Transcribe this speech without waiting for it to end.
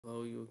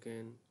how you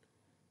can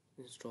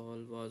install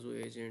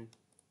Wazuh Agent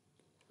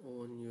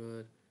on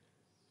your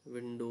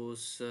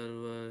Windows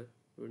server,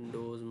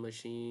 Windows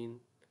machine,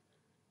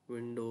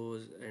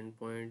 Windows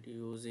endpoint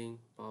using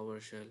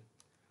PowerShell.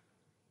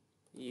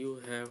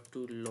 You have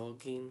to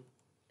log in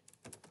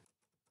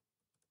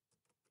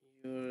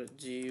your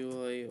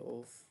GUI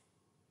of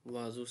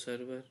Wazuh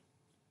server.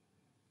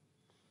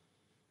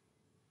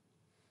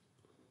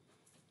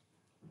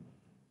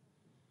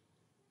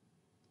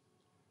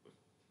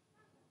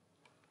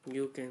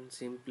 You can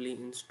simply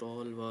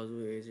install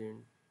Wazuh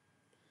Agent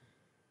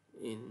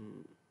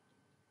in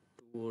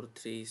 2 or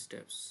 3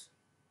 steps.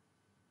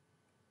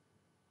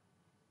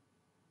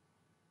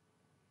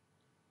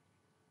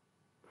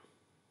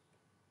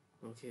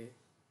 Okay,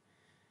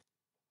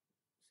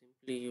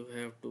 simply you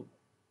have to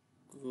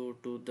go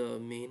to the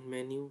main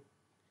menu,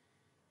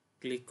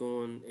 click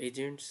on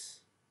agents.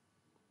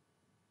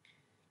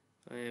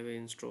 I have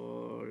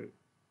installed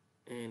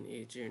an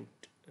agent.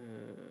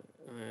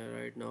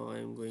 Right now I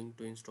am going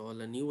to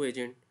install a new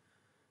agent.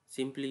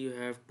 Simply you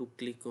have to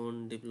click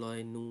on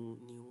deploy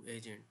new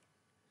agent.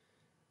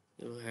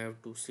 You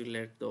have to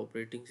select the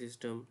operating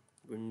system,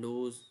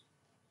 Windows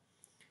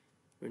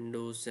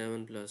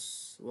 7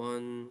 plus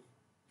 1.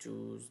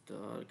 Choose the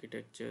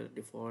architecture,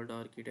 default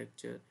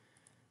architecture.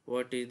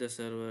 What is the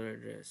server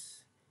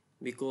address?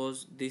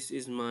 Because this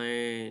is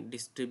my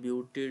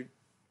distributed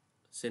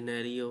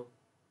scenario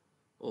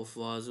of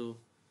Wazuh,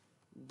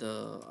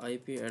 the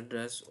IP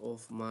address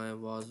of my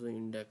Wazuh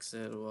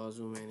indexer,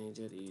 Wazuh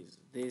manager is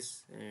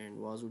this, and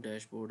Wazuh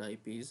dashboard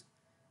IP is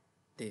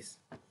this.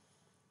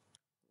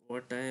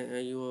 What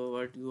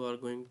you are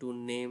going to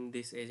name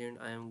this agent?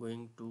 I am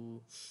going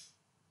to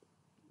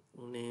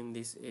name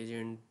this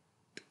agent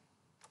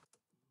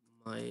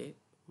my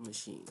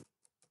machine.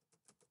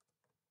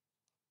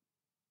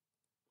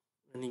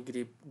 Any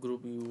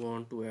group you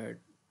want to add,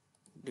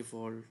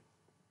 default.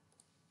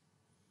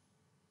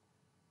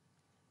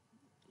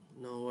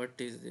 Now what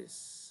is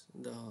this?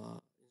 The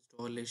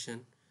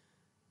installation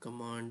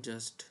command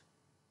just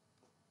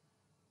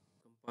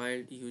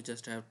compiled. You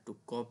just have to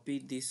copy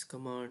this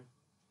command,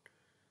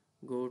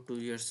 go to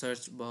your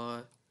search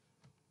bar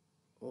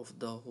of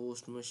the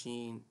host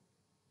machine,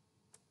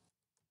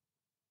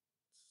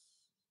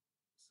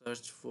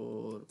 search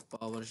for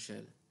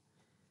PowerShell,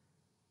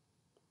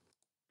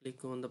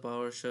 click on the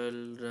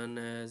PowerShell, run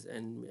as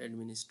an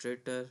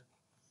administrator,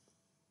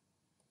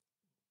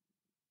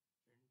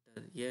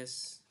 enter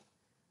yes,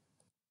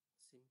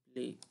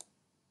 simply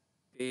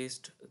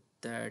paste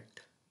that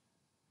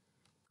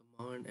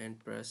command and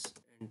press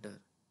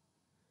enter.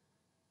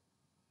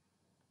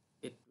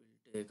 It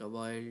will take a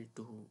while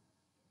to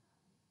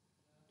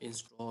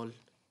install.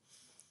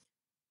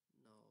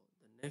 Now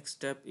the next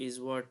step is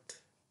what?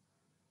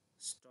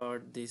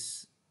 Start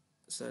this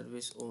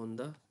service on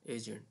the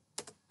agent.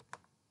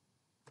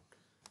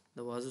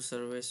 The Wazuh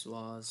service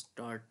was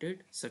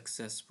started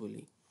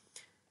successfully.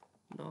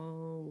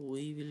 Now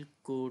we will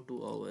go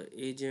to our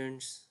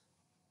agents.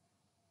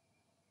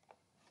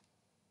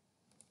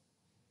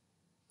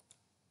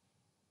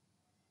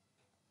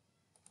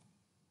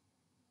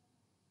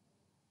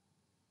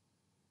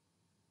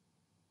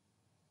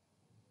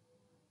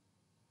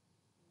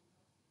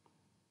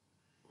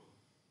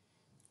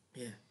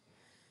 Yeah,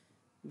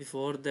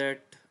 before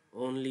that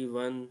only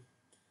one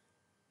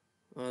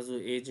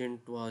Wazuh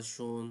agent was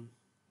shown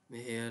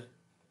here.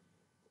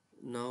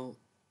 Now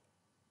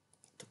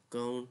the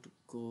count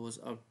goes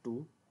up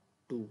to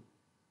 2.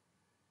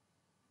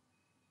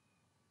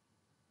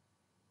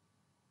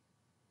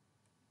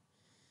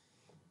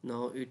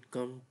 Now it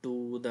come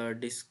to the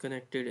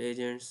disconnected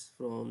agents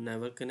from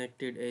never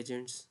connected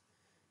agents.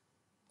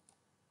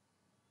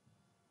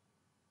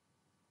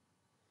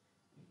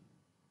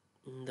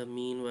 In the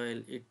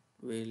meanwhile it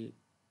will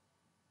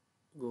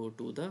go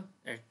to the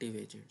active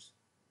agents.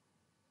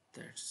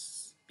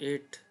 That's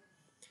it.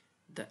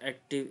 The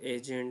active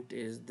agent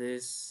is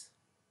this.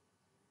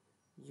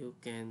 You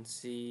can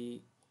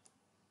see,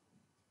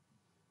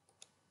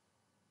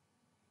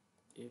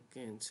 you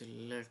can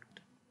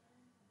select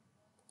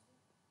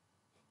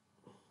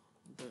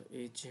the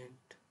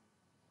agent.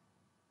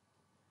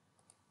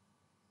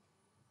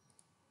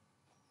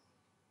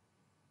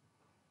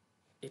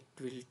 It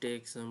will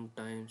take some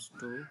times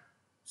to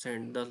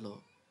send the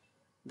log.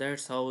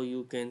 That's how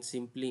you can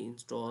simply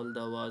install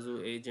the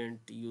Wazuh agent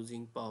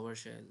using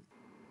PowerShell.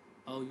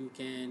 How you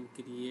can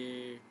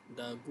create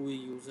the GUI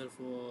user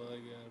for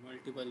your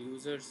multiple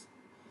users.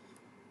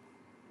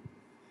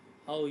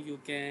 How you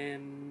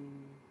can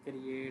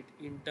create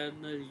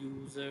internal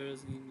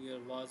users in your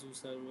Wazuh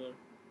server.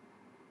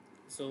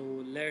 So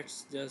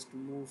let's just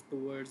move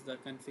towards the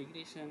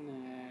configuration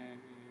and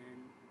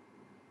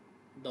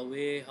the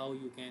way how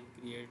you can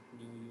create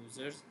new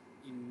users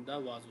in the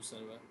Wazuh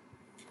server.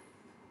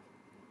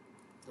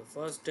 The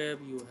first step,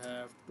 you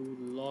have to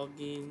log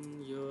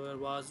in your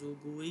Wazuh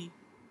GUI.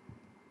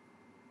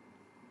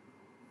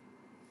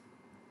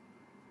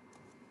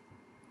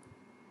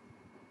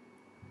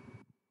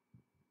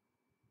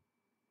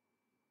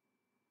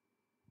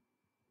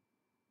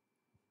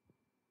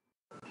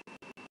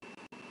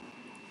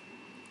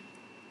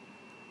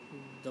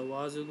 the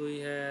Wazuh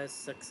GUI has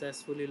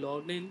successfully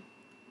logged in.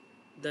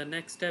 The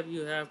next step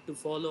you have to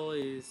follow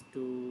is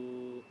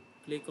to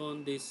click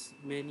on this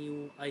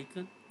menu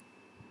icon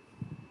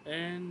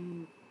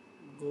and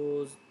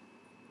goes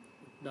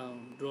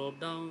down, drop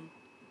down,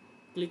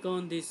 click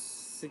on this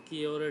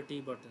security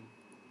button.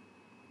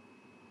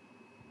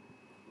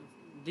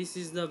 This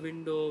is the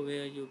window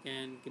where you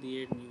can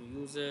create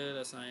new user,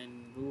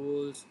 assign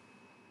rules,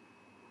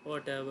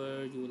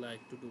 whatever you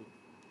like to do.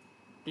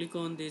 Click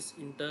on this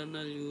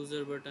internal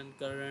user button.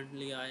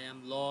 Currently I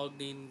am logged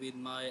in with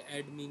my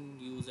admin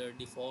user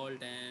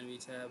default and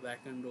which have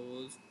backend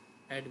roles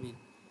admin.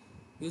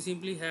 You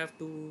simply have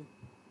to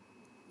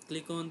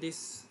click on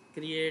this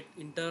create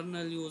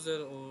internal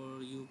user,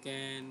 or you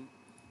can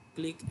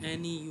click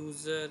any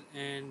user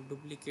and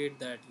duplicate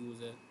that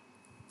user.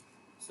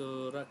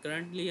 So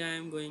currently I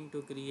am going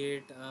to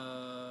create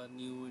a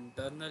new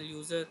internal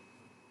user.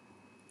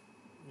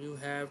 You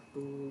have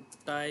to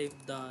type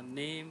the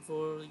name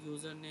for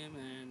username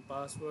and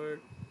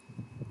password.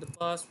 The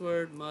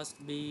password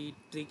must be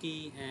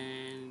tricky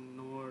and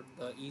not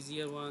the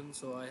easier one,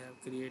 so I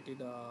have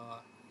created a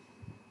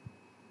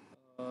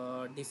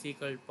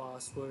difficult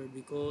password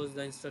because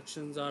the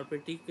instructions are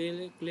pretty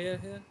clear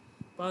here.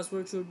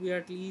 Password should be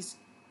at least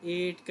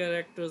 8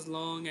 characters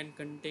long and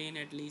contain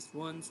at least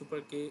one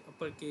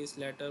uppercase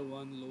letter,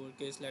 one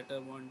lowercase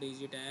letter, one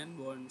digit, and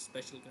one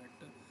special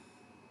character.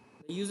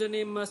 The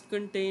username must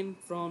contain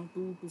from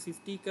 2 to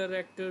 50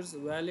 characters.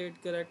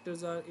 Valid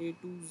characters are A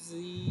to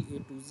Z, A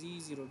to Z,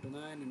 0 to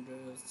 9,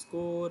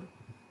 underscore,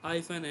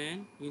 hyphen,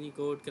 and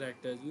Unicode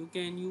characters. You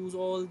can use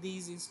all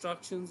these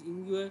instructions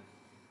in your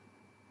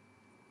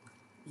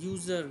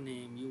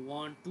username you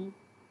want to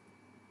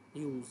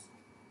use.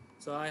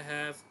 So I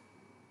have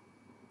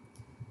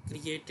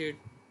created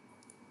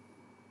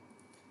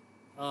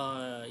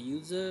a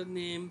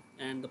username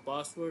and the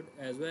password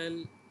as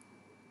well.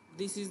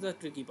 This is the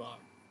tricky part.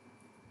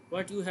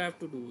 What you have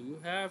to do, you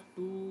have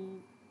to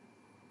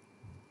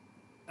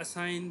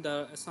assign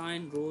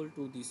role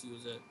to this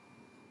user.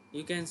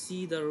 You can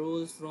see the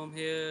roles from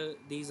here.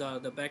 These are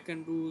the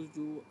backend rules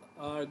you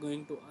are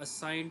going to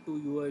assign to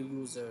your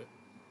user.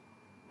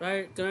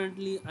 Right,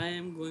 currently I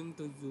am going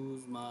to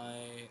use my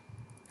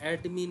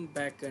admin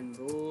backend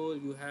role.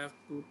 You have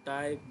to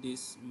type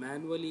this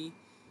manually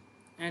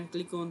and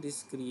click on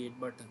this create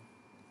button.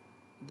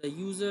 The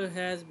user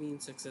has been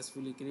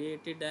successfully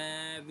created,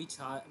 which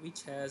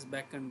has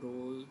backend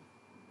role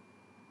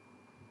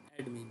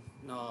admin.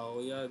 Now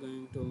we are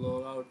going to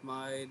log out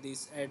my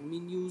this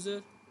admin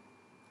user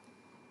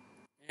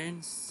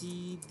and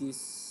see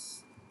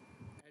this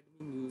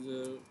admin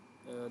user,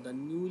 the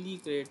newly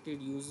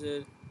created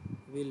user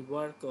will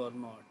work or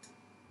not.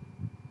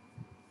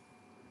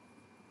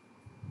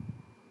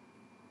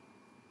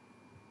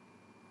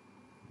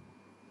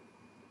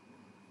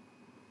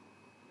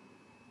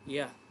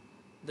 Yeah,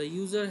 the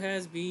user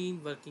has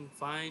been working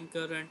fine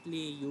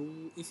currently.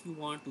 If you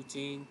want to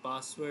change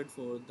password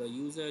for the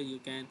user, you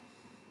can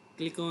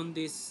click on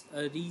this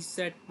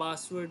reset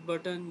password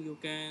button. You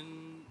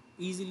can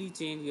easily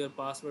change your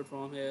password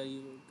from here.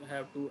 You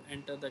have to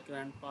enter the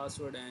current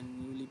password and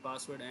newly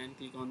password and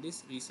click on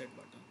this reset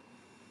button.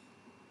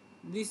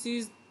 This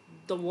is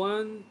the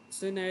one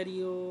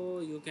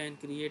scenario. You can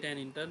create an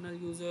internal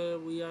user.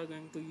 We are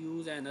going to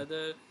use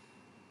another.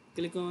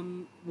 Click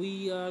on,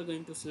 we are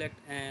going to select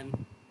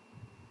an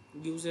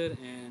user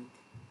and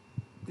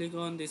click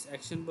on this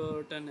action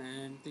button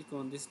and click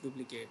on this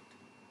duplicate.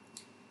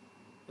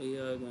 We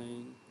are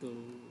going to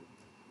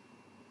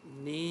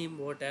name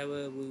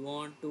whatever we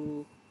want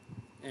to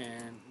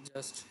and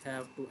just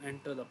have to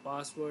enter the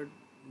password.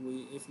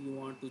 If you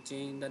want to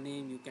change the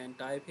name, you can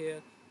type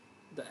here.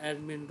 The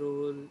admin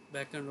role,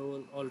 backend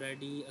role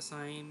already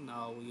assigned.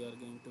 Now we are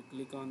going to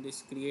click on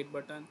this create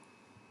button.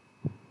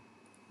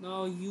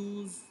 Now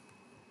use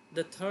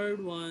the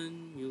third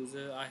one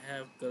user I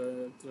have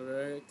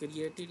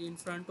created in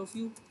front of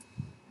you.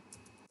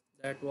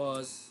 That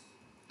was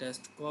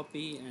test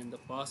copy and the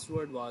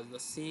password was the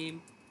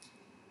same.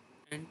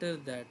 Enter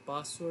that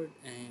password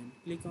and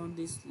click on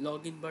this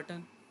login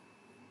button,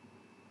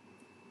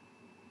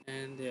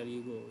 and there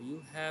you go,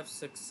 you have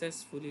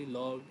successfully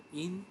logged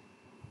in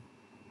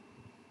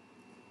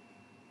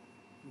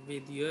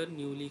with your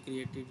newly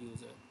created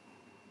user.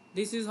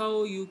 This is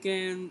how you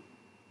can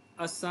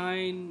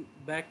assign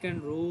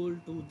backend role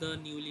to the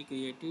newly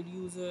created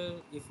user.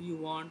 If you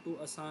want to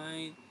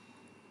assign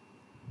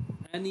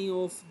any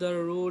of the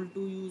role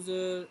to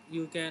user,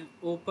 you can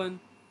open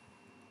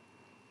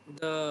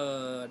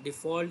the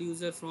default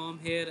user from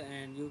here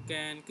and you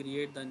can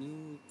create the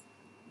new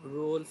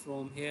role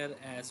from here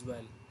as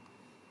well.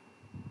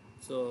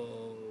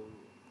 So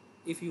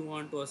if you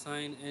want to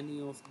assign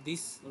any of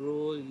this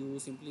role, you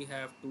simply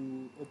have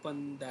to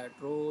open that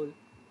role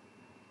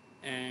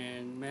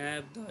and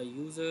map the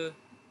user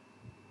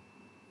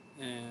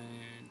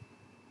and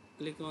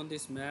click on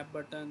this map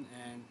button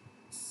and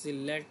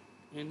select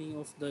any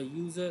of the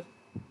user.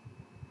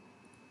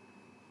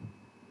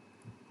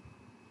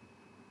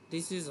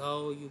 This is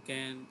how you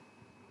can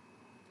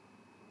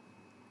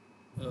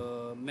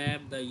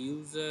map the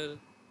user,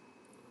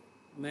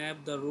 map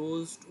the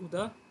roles to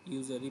the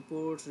user,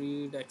 report,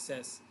 read,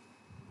 access.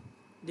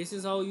 This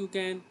is how you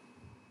can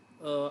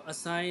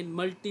assign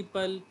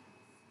multiple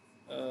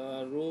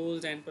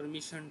roles and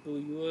permission to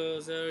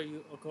user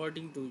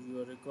according to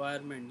your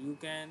requirement. You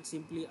can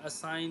simply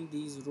assign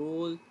these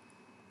roles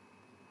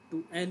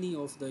to any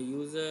of the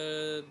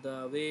user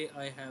the way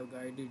I have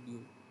guided you.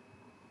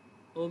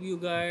 Hope you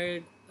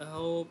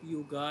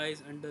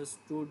guys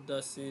understood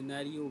the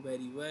scenario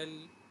very well.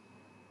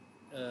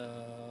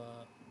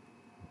 uh,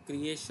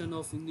 Creation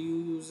of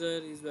new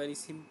user is very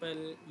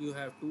simple. You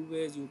have two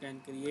ways. You can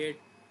create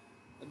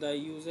the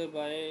user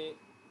by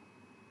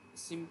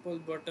simple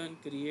button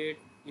create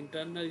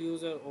internal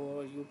user,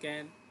 or you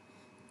can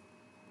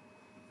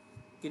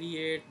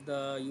create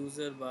the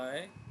user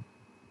by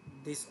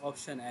this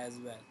option as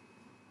well.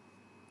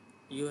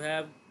 You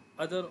have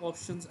other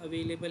options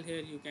available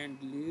here. You can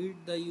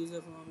delete the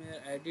user from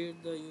here, edit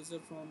the user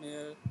from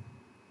here,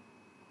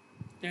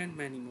 and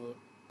many more.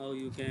 Now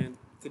you can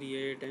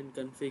create and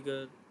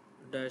configure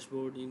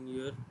dashboard in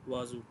your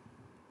Wazuh.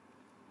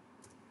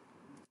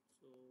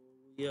 So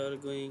we are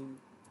going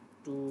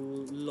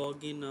to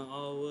log in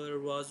our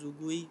Wazuh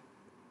GUI.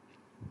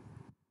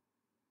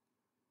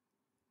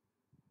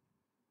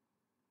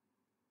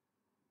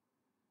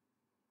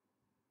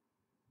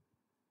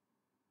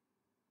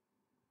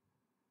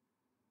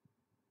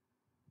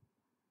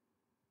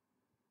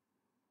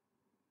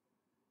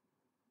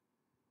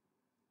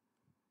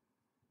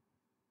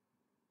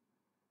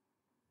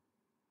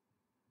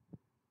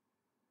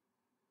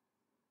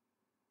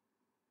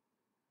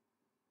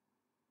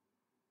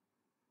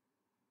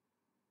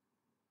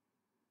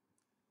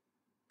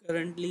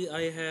 Currently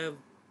I have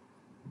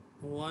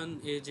one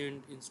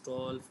agent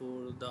installed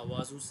for the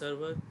Wazuh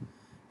server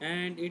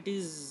and it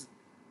is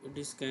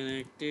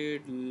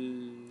disconnected.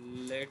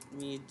 Let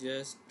me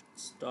just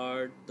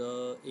start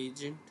the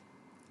agent.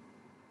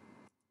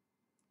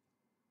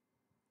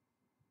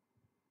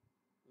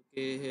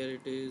 Okay, here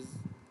it is.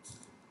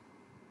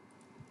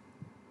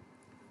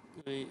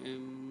 I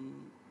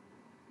am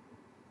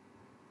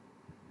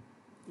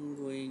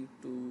going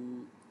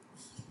to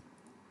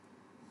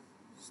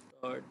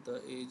start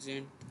the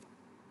agent,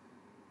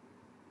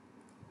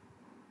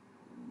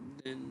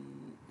 then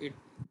it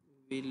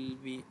will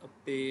be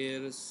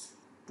appears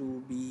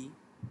to be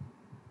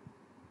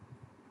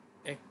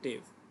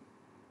active.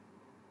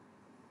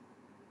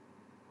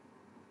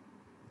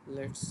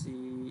 Let's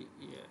see.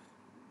 Yeah,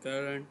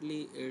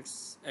 currently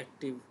it's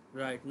active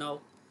right now.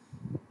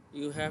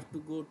 You have to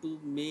go to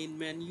main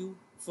menu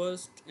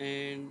first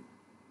and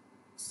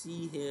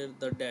see here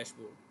the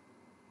dashboard.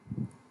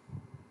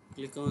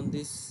 Click on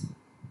this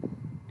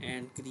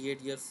and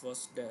create your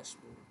first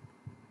dashboard.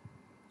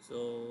 So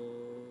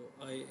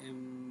I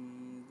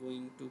am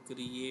going to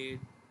create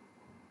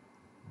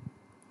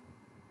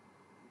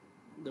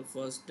the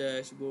first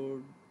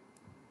dashboard.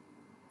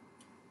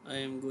 I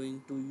am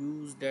going to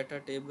use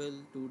data table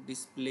to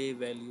display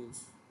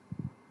values.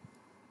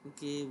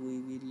 Okay, we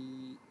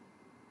will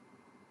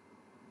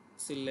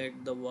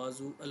select the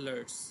Wazuh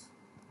alerts.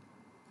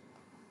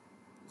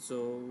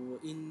 So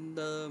in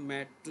the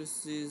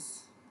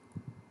matrices,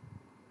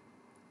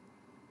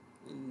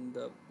 in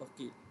the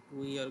bucket,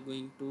 we are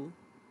going to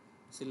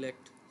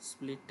select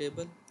split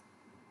table,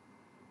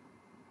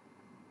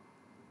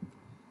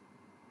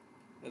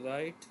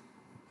 right,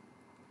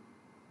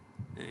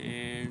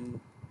 and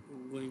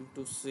going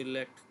to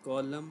select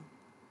column,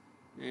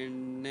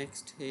 and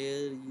next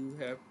here you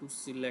have to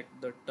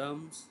select the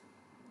terms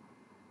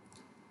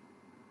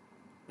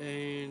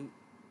and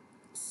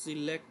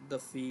select the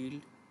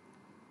field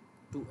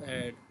to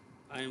add.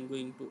 I am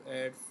going to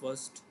add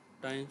first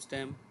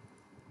timestamp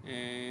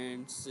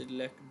and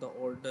select the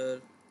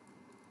order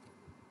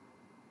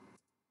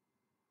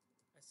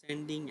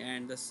ascending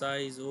and the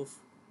size of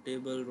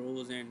table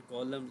rows and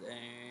columns,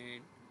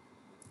 and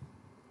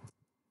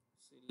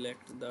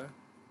select the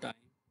time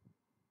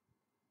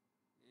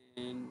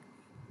and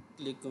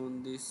click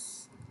on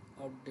this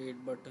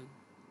update button.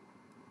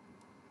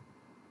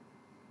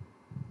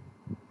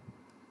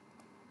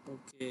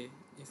 Okay,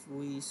 if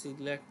we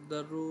select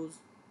the rows,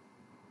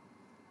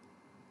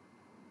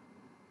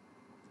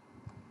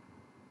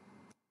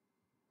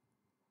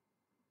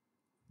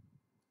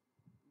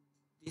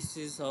 this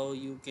is how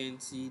you can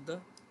see the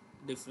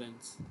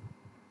difference.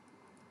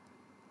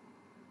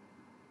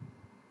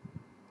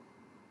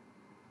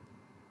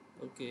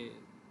 Okay,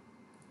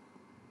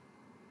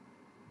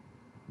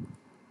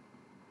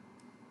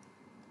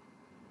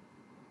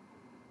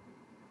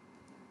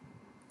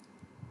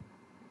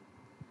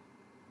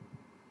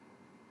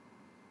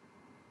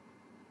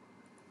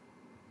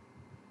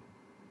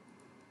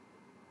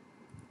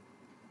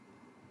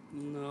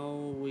 now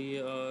we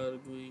are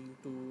going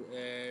to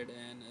add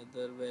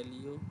another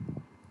value.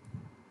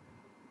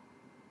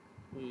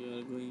 We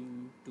are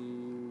going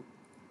to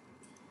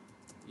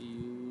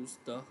use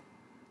the host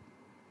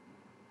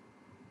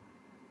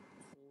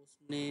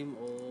name,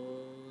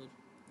 or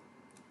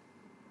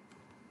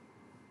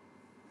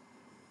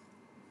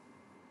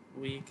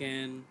we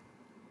can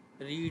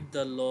read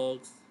the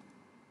logs,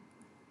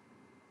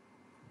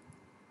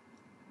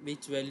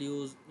 which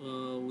values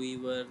we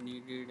were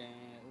needed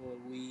or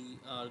we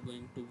are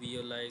going to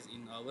visualize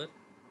in our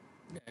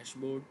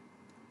dashboard.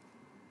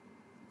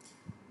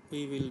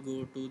 We will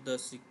go to the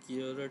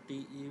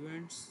security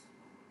events,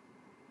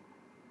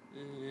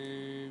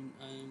 and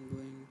I am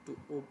going to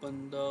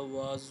open the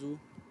Wazuh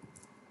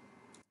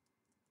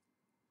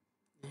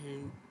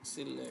and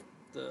select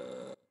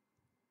the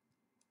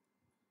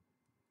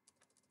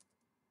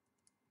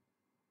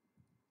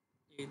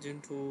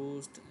agent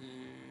host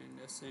and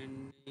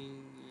ascending,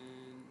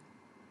 and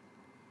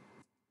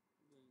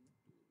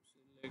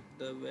select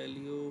the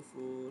value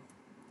for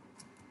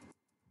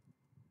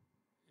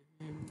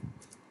and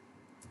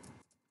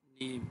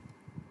name.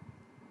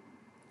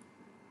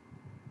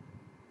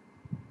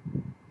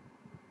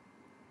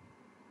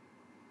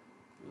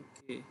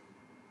 Okay,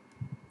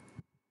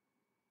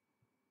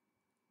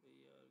 we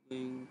are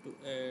going to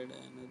add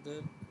another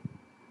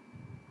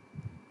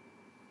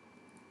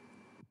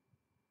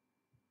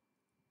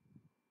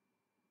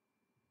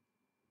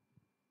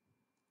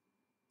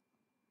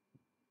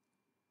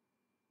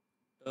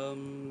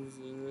terms.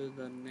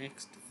 The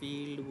next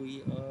field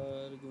we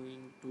are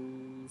going to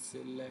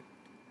select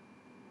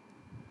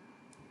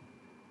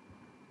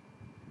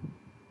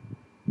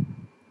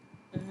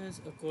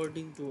as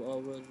according to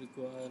our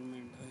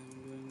requirement. I am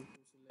going to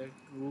select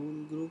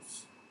rule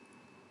groups,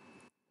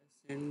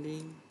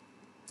 ascending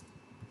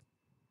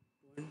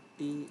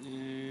 20,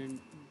 and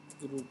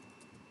group.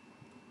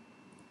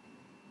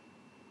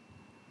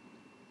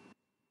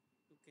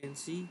 You can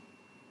see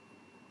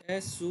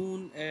as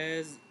soon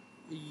as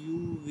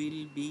you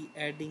will be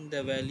adding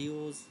the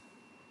values,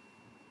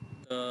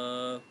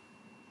 the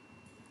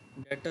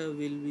data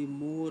will be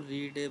more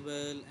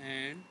readable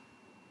and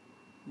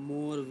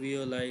more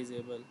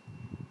visualizable.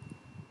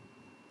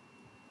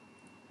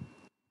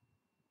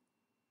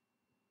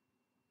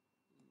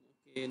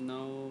 Okay,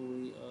 now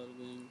we are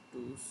going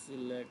to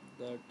select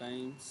the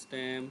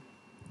timestamp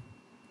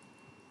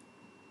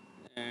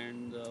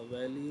and the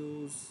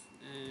values,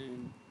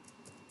 and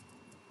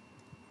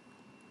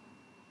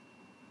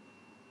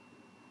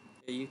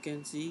you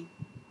can see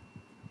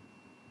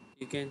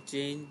you can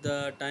change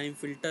the time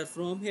filter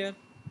from here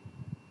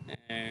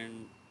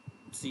and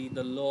see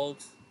the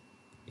logs,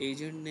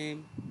 agent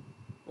name,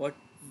 what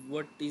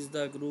what is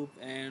the group,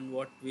 and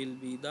what will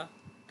be the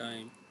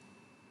time.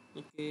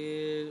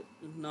 Okay,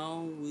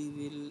 now we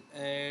will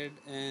add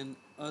an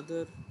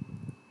other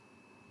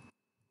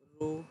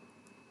row,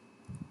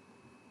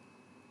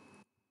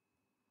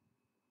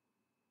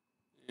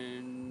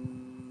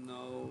 and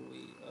now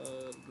we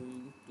are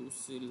going to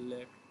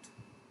select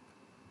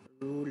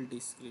rule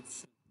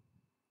description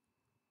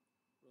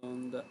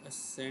from the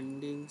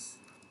ascendings,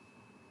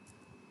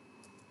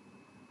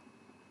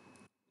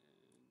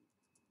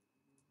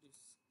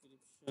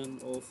 description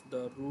of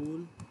the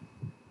rule.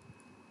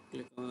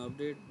 Click on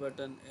update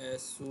button.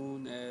 As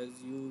soon as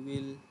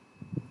you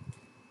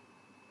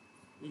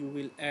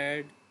will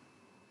add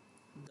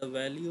the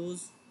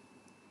values,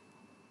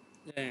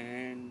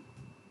 and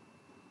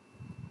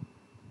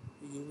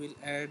you will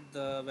add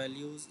the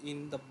values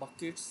in the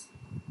buckets,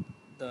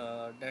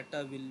 the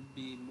data will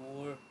be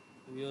more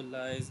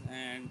visualized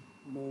and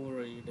more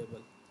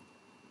readable.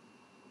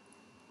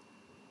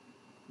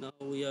 Now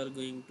we are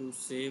going to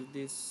save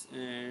this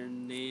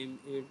and name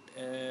it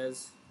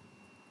as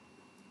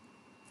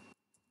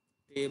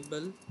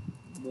table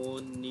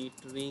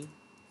monitoring,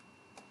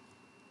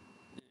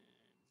 and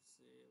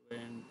save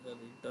and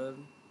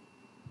return.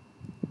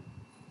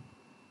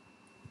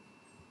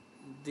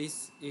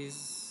 This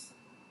is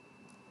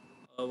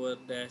our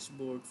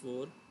dashboard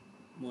for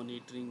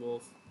monitoring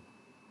of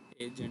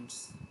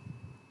agents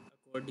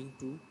according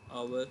to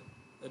our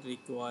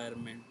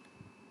requirement.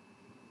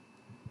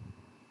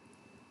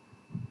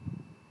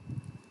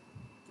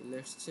 Okay,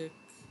 let's check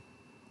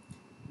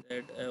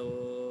that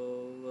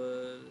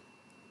our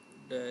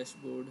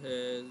dashboard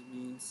has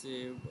been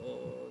saved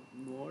or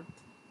not.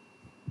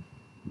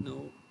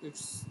 No,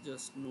 it's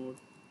just not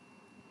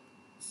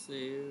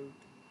saved.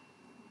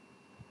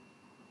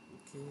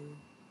 Okay,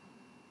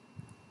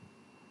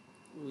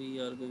 we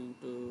are going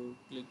to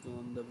click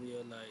on the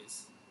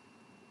visualize.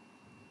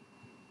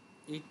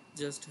 It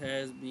just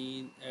has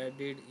been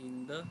added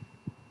in the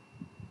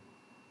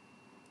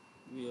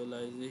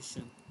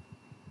visualization.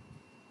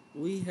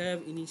 We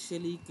have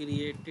initially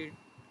created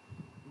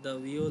the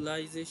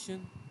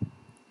visualization.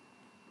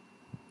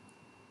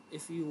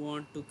 If you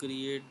want to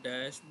create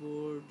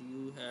dashboard,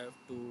 you have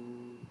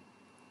to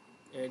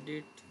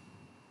edit,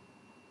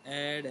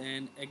 add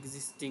an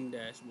existing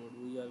dashboard.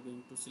 We are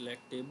going to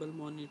select table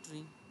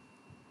monitoring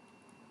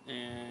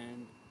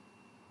and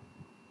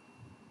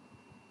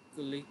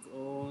click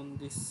on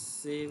this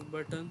save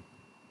button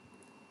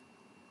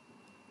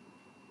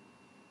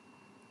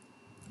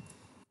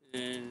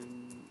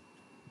and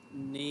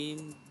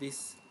name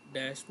this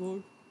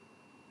dashboard.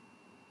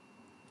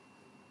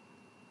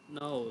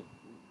 Now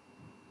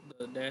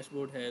the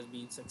dashboard has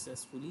been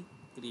successfully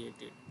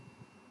created.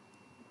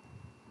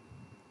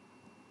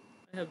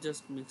 I have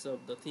just mixed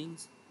up the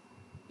things.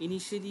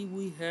 Initially,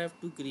 we have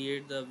to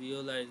create the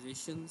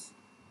visualizations.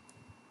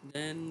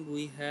 Then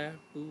we have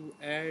to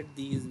add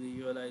these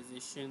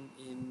visualization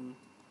in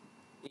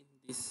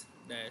this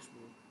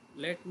dashboard.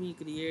 Let me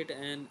create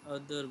an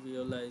other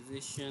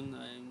visualization.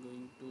 I am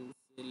going to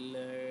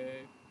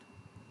select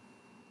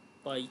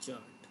pie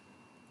chart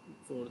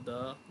for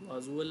the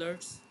Wazuh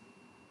alerts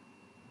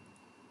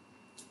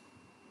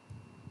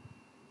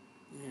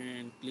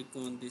and click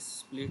on this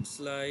split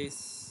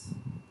slice,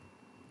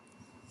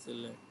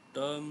 select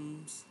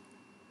terms,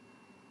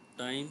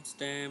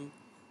 timestamp,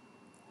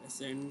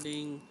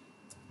 ascending,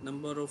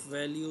 number of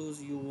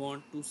values you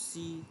want to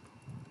see,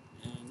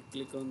 and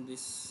click on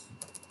this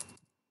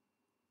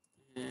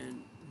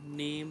and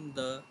name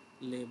the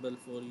label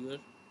for your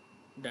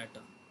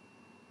data.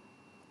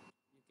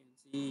 You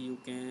can see you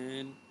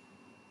can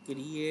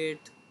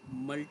create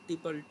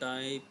multiple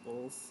type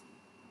of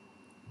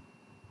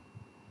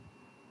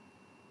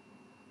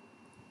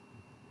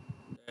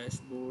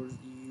dashboards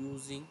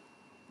using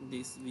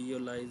this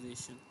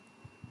visualization.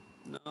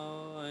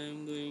 Now I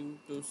am going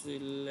to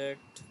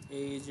select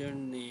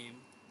agent name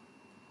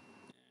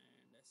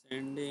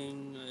and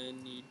ascending. I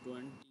need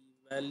 20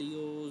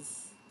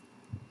 values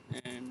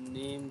and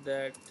name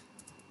that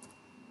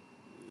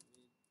with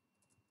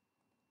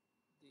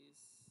this.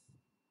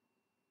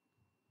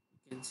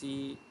 You can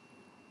see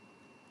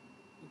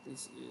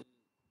this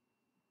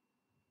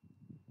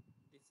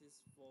this is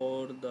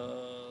for the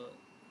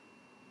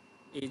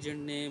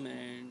agent name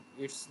and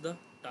it's the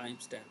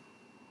timestamp.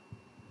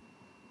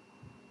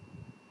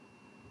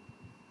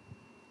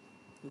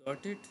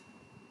 Got it?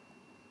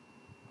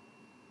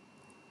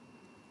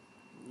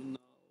 Now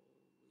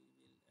we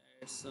will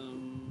add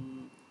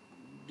some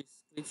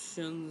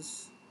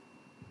descriptions,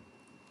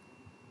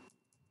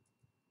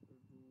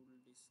 rule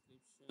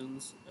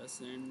descriptions,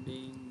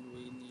 ascending.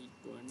 We need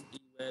 20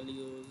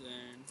 values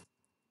and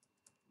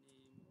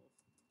name of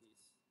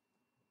this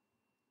pie chart.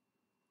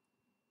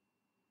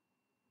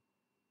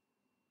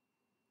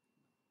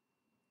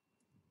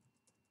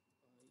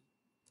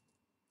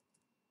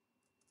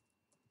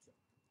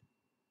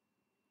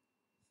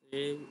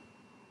 Save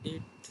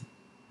it,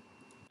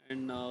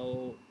 and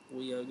now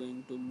we are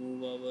going to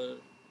move our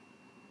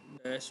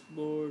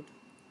dashboard.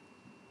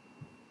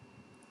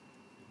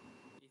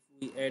 If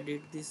we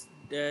edit this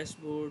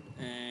dashboard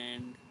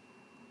and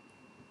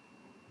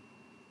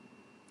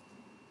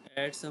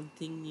add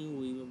something new,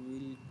 we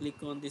will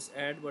click on this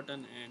add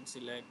button and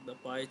select the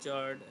pie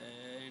chart,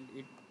 and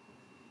it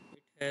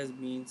has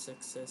been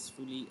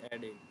successfully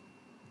added.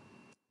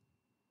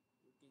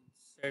 You can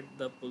set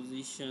the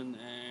position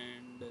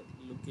and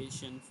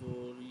location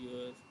for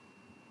your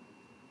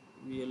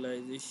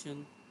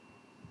visualization.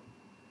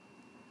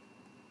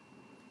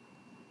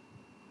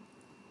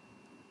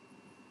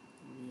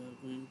 We are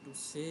going to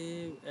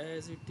save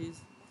as it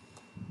is.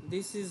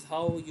 This is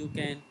how you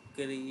can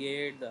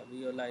create the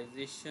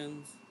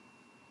visualizations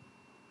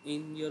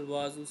in your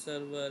Wazuh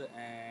server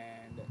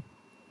and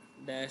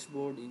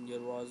dashboard in your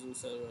Wazuh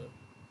server.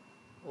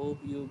 Hope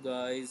you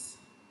guys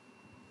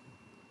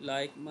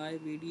like my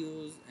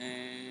videos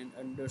and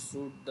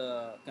understood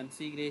the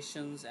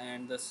configurations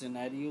and the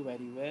scenario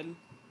very well.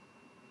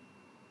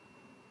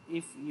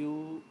 If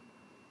you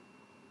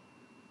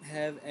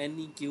have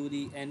any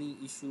query, any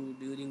issue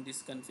during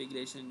this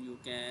configuration, you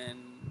can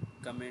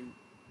comment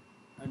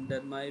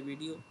under my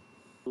video.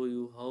 Show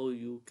you how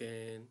you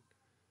can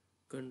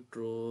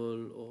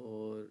control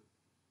or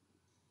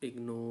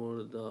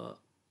ignore the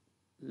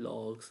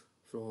logs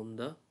from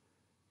the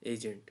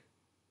agent.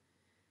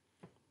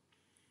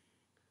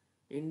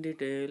 In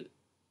detail,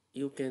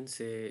 you can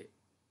say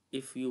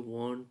if you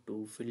want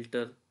to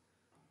filter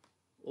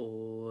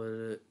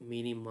or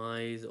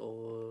minimize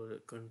or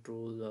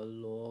control the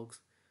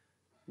logs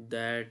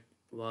that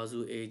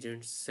Wazuh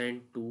agent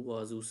sent to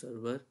Wazuh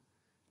server,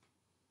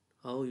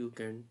 how you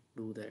can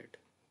do that?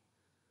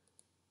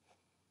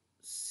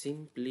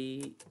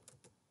 Simply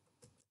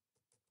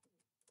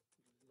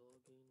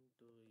log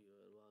into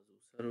your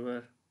Wazuh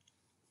server.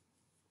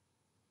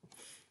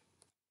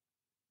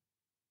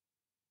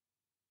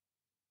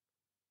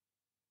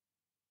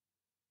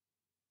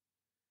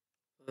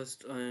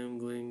 First, I am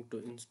going to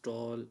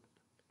install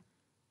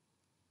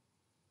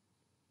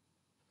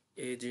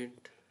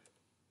agent.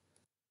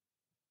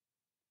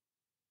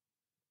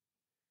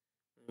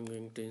 I'm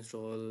going to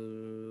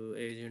install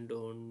agent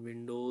on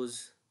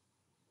Windows.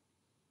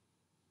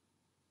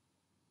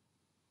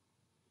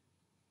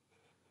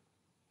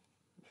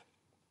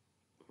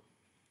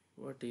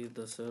 What is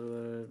the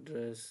server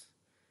address?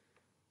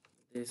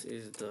 This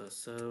is the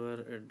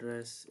server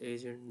address,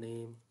 agent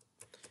name,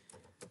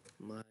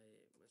 my machine.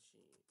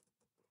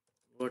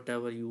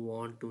 Whatever you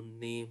want to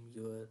name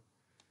your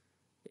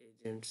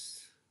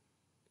agents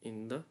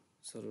in the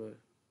server.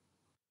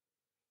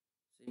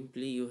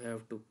 Simply you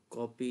have to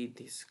copy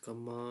this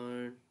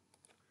command,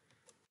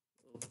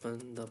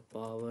 open the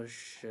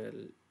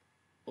PowerShell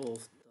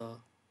of the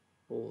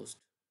host,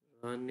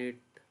 run it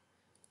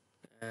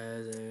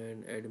as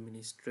an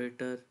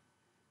administrator.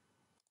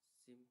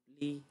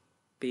 Simply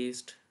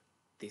paste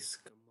this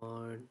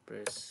command,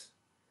 press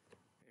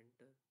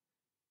enter.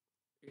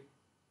 It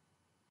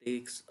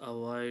takes a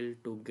while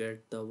to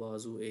get the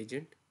Wazuh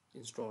agent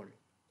installed.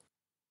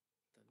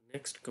 The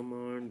next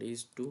command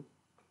is to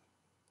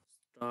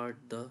start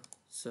the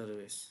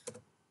service.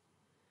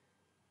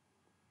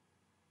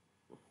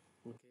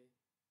 Okay,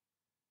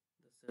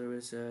 the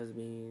service has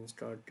been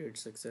started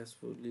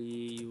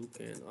successfully. You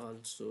can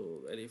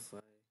also verify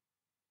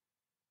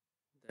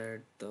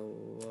that the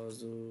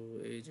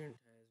Wazuh agent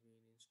has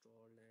been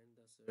installed and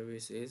the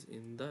service is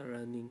in the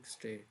running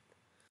state.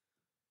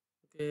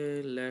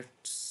 Okay,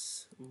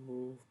 let's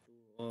move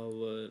to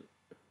our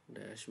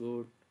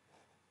dashboard.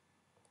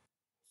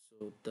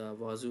 So the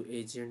Wazuh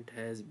agent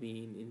has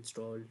been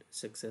installed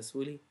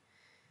successfully.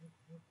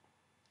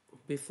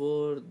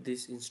 Before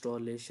this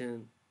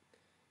installation,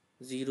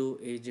 zero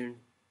agent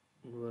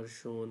were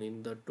shown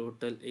in the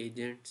total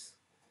agents,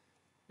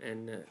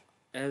 and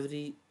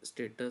every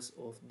status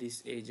of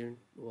this agent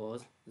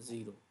was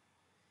zero.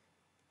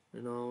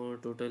 Now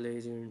total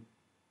agent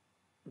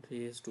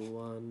raised to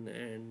 1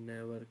 and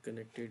never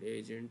connected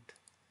agent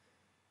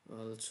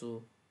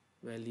also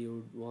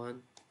valued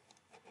 1.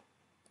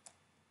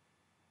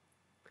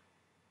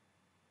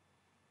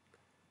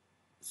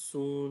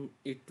 Soon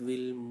it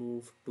will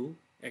move to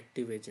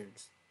active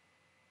agents.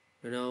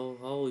 Now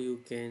how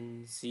you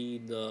can see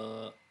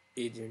the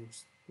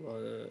agents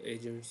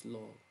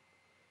log?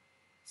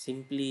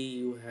 Simply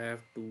you have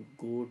to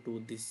go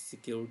to this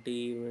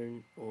security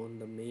event on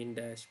the main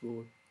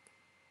dashboard,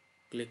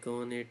 click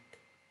on it.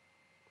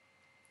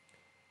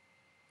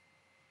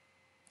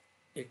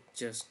 It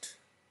just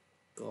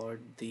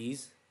got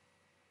these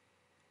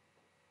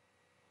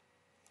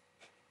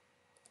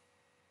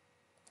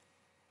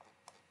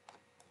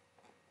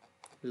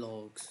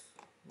logs.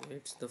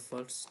 It's the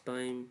first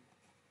time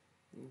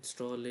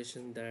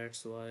installation,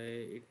 that's why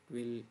it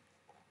will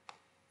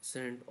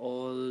send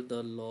all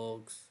the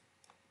logs.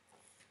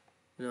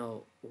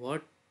 Now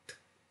what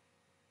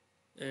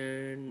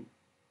and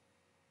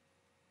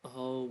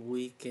how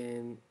we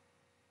can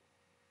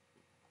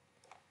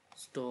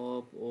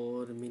stop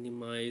or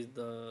minimize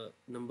the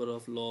number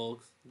of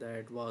logs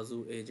that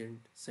Wazuh agent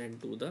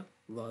sent to the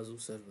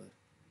Wazuh server.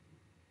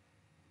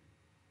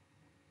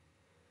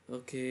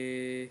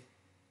 Okay,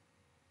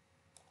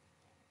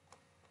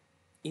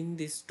 in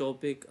this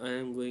topic I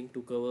am going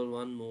to cover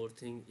one more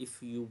thing.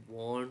 If you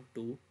want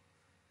to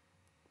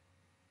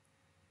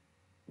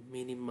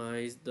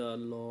minimize the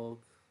log,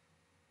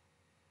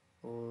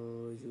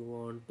 or you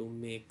want to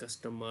make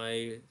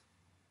customized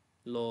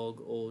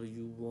log, or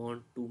you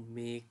want to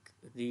make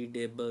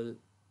readable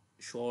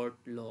short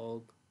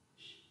log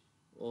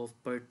of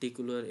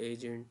particular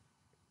agent,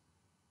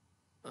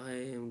 I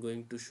am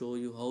going to show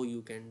you how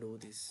you can do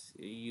this.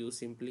 You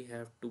simply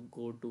have to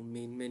go to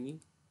main menu,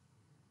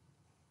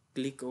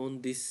 click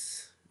on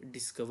this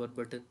discover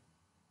button.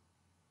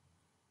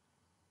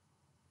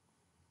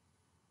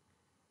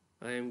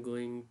 I am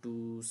going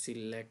to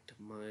select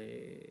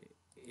my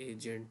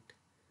agent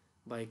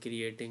by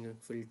creating a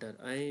filter.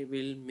 I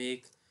will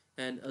make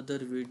another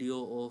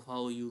video of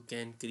how you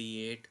can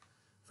create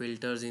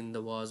filters in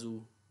the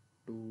Wazuh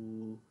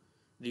to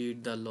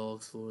read the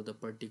logs for the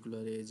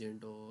particular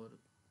agent or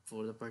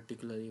for the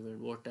particular event,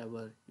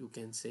 whatever you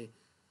can say.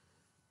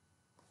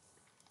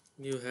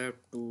 You have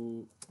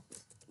to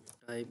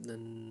type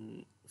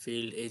the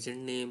field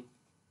agent name.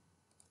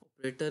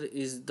 Operator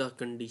is the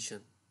condition.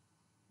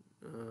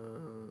 I'm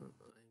going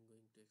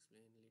to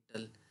explain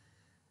little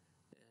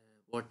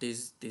what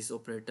is this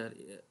operator.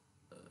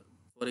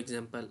 For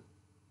example,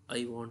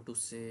 I want to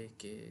say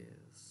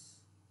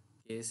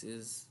case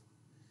is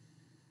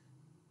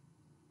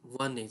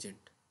one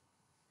agent.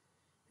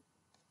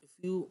 If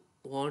you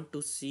want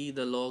to see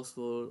the logs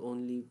for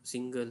only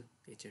single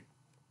agent,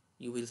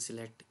 you will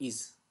select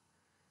is.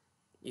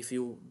 If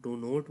you do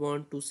not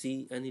want to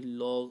see any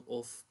log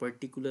of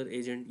particular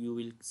agent, you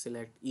will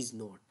select is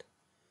not.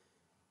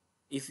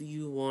 If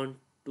you want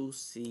to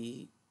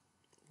see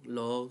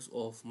logs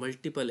of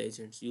multiple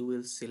agents, you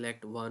will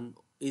select one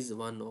is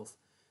one of.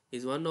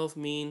 Is one of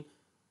mean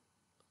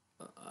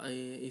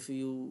if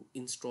you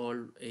install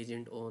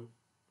agent on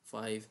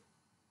 5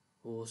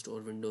 host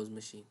or Windows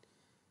machine,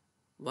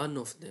 one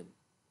of them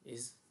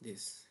is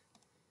this.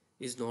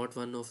 Is not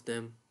one of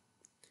them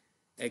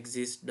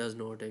exist, does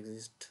not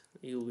exist,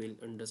 you will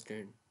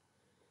understand.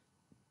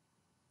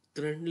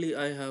 Currently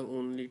I have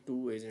only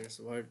two agents.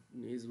 One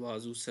is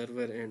Wazuh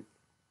server and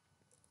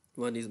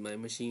one is my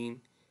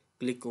machine.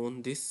 Click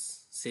on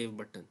this save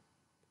button.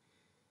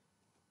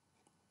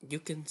 You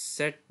can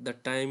set the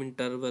time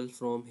interval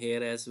from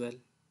here as well.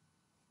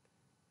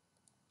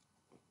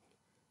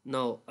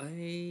 Now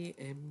I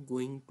am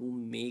going to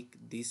make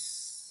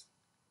this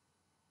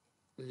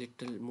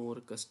little more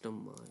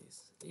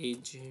customized.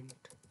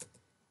 Agent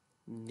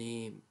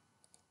name,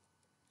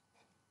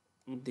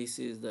 this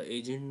is the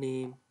agent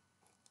name.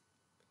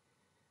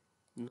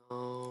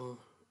 Now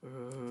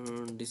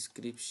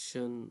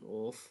description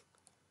of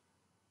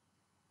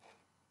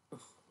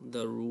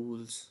the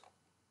rules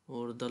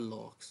or the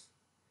logs.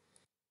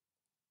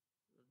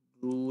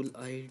 rule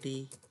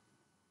ID.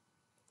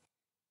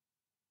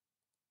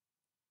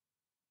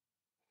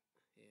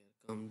 Here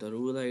come the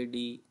rule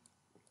ID.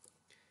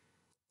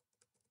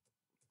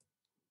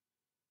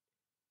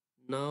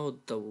 Now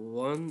the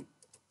one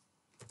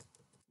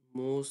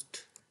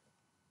most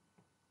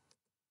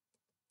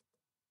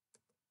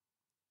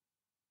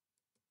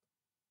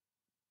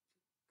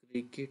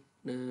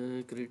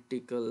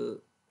critical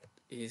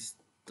is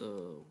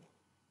the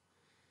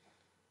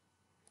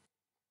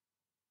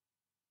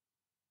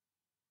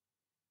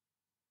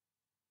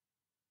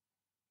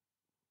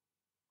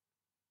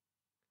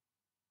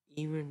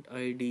event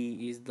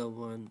ID is the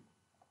one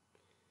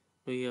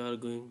we are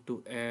going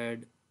to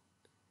add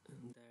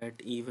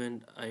that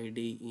event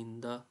ID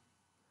in the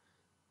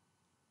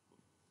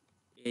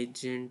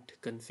agent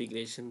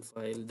configuration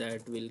file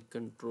that will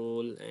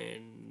control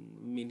and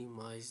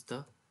minimize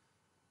the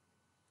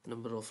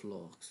number of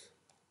logs.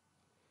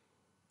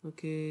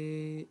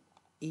 Okay,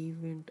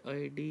 event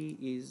ID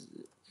is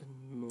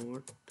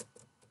not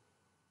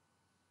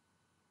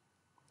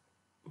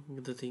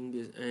the thing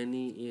is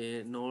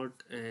any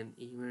not an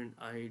event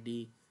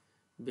ID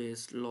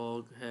based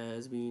log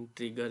has been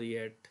triggered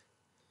yet.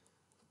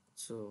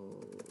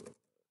 So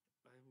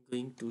I'm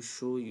going to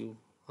show you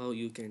how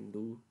you can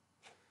do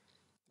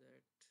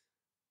that.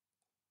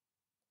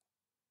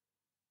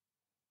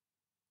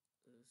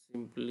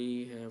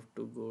 Simply have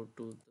to go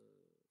to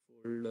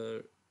the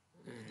folder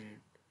and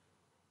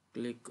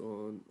click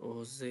on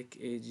Wazuh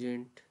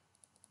Agent,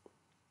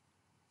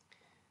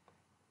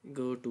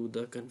 go to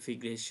the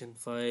configuration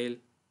file,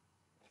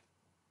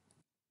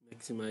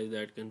 maximize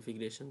that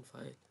configuration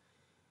file.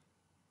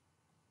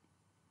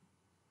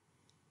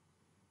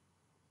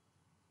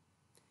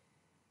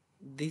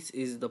 This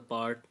is the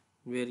part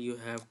where you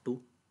have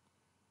to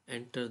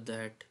enter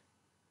that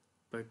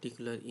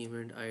particular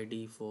event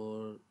ID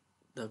for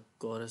the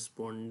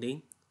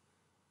corresponding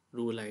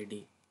rule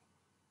ID.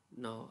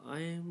 Now I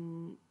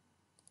am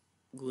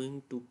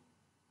going to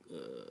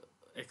uh,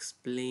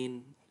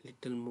 explain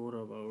little more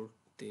about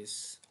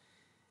this.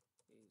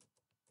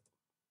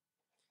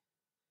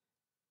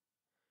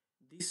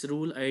 This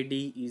rule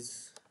ID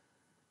is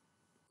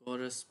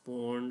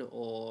correspond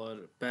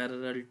or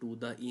parallel to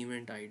the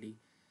event ID.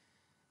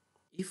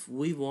 If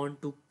we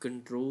want to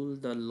control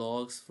the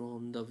logs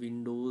from the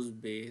Windows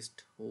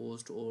based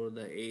host or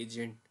the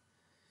agent,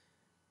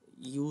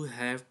 you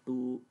have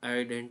to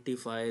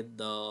identify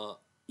the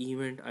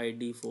event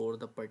ID for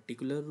the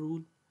particular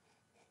rule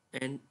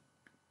and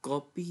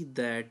copy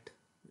that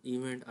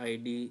event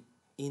ID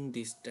in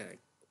this tag.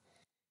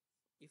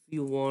 If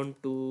you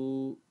want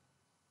to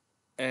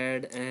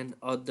add an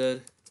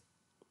other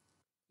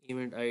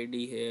event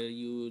ID here,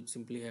 you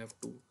simply have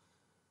to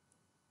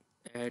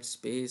add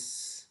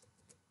space,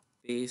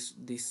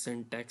 paste this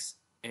syntax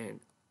and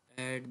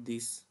add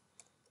this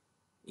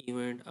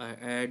event. I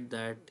add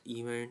that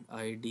event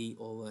ID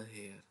over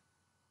here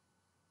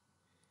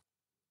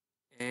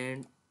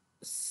and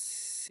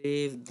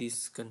save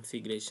this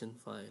configuration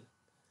file.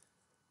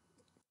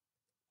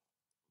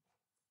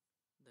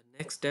 The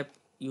next step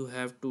you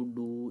have to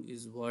do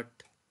is what?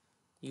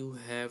 You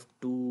have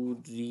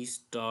to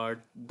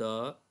restart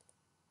the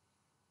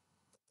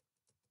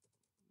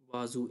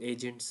Wazuh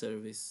agent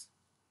service.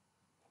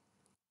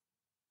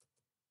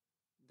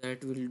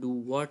 That will do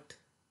what?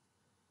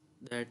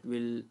 That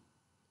will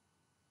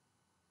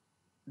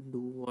do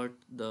what?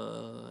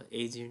 The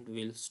agent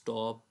will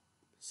stop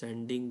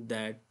sending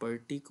that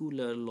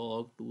particular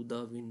log to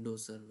the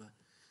Windows server.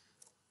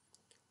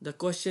 The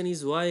question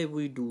is why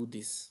we do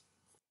this?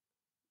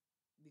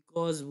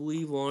 Because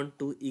we want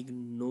to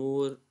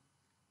ignore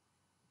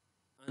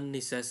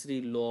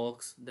unnecessary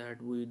logs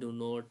that we do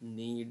not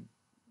need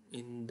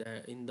in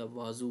the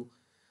Wazuh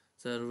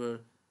server.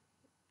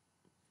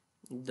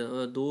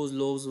 Those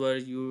logs were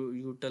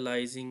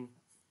utilizing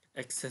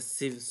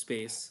excessive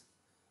space.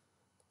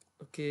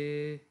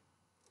 Okay,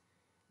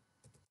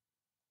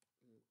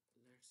 let's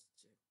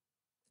check.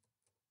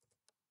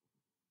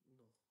 No,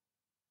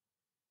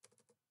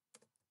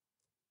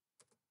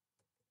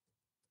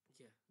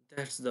 yeah,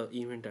 that's the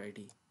event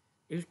ID.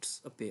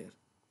 It's a pair.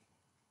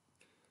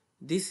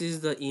 This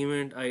is the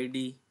event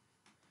ID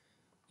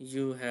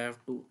you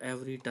have to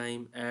every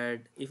time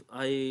add if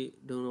I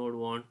do not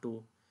want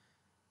to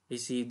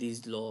receive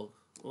these log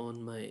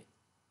on my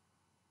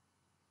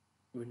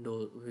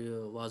Windows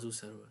Wazuh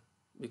server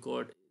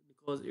because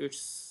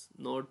it's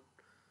not,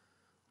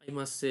 I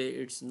must say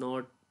it's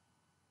not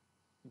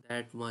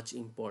that much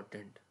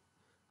important.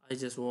 I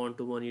just want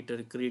to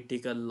monitor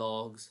critical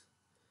logs,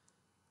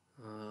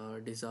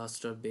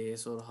 disaster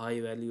base or high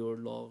value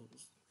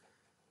logs.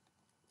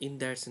 In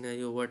that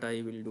scenario, what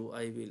I will do,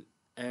 I will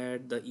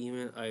add the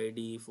email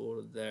ID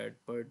for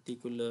that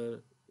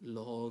particular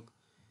log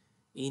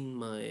in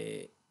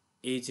my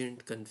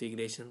agent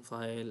configuration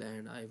file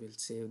and I will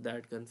save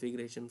that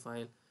configuration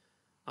file.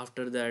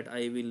 After that,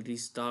 I will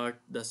restart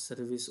the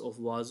service of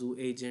Wazuh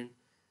agent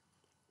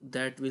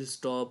that will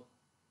stop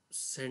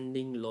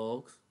sending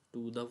logs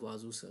to the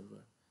Wazuh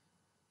server.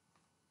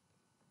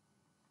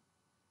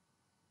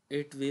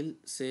 it will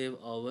save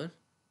our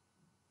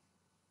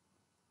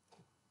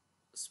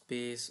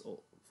space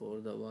for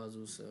the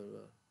Wazuh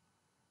server.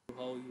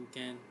 How you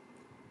can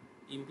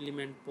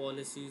implement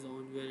policies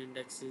on your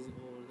indexes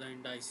or the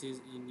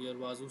indices in your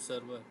Wazuh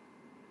server.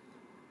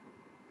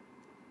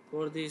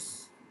 For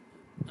this,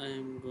 I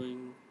am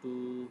going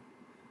to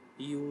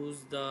use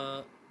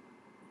the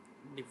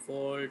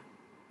default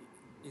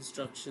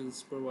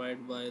instructions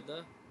provided by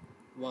the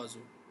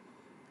Wazuh.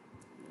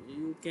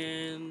 You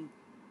can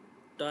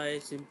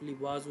type simply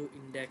Wazuh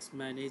index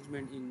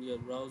management in your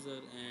browser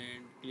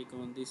and click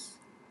on this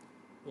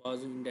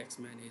Wazuh index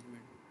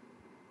management.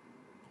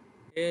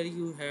 Here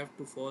you have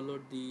to follow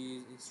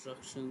these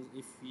instructions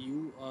if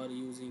you are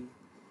using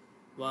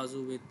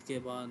Wazuh with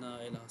Kibana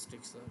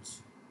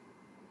Elasticsearch,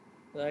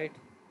 right?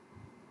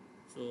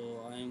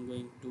 So I am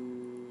going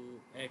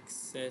to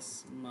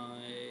access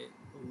my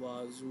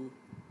Wazuh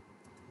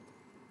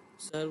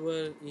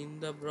server in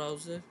the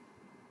browser.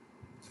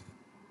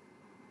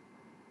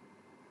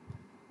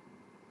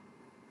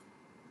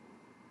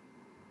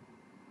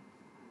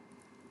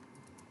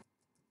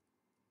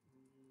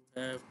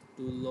 You have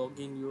to log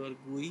in your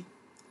GUI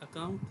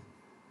account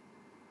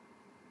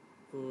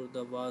for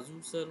the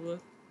Wazuh server.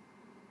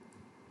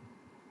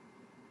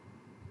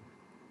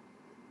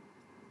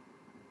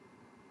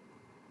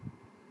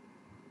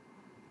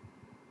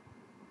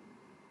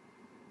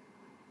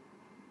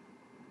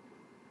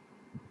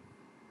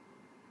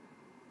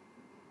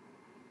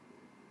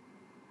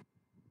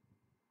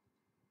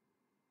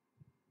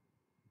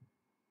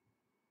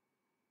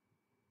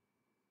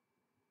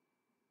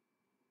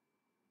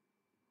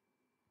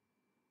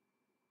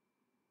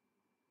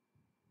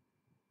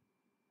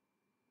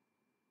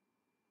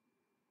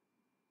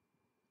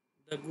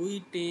 The GUI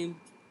team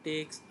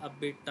takes a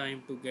bit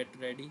time to get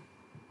ready.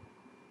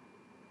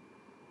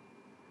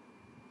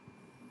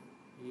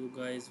 You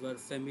guys were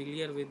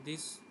familiar with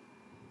this.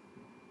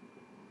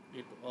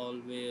 It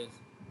always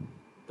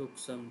took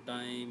some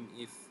time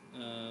if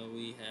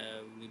we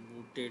have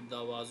rebooted the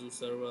Wazuh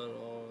server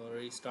or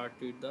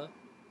restarted the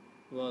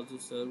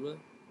Wazuh server.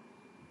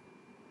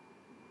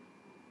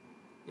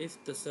 If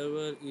the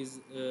server is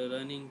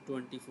running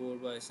 24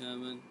 by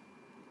 7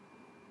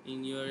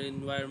 in your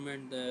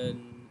environment,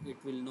 then it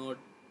will not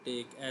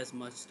take as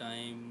much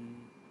time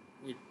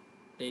it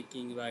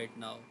taking right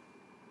now.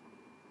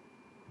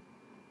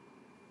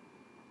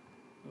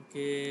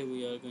 Okay,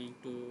 we are going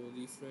to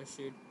refresh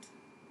it.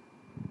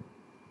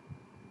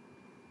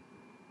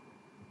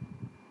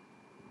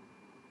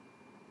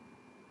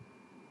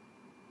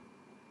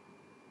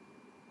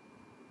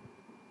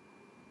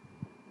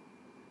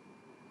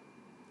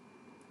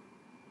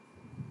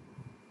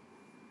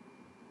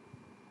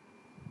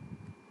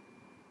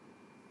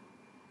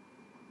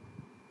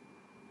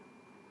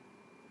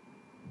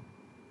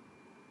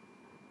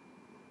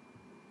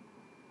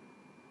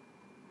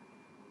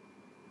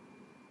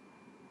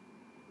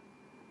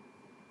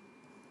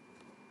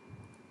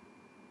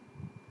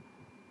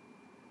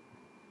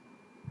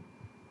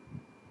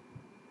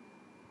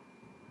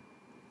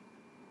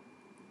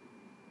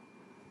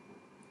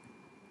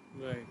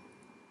 Right.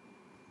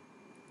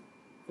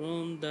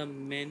 From the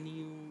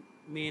main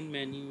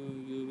menu,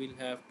 you will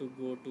have to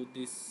go to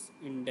this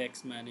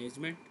index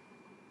management.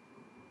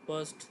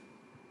 First,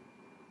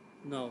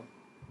 now,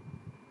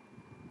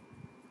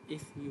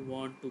 if you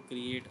want to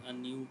create a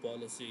new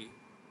policy,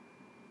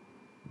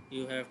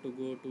 you have to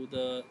go to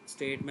the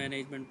state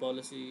management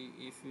policy.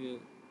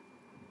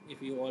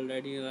 If you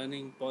already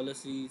running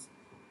policies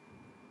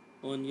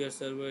on your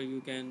server,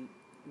 you can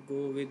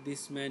go with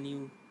this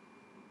menu,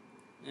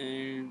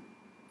 and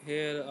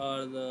here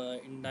are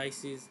the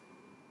indices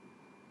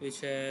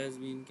which has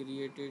been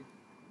created.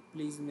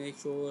 Please make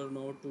sure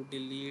not to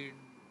delete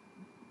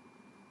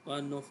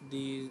one of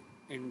these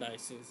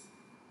indices,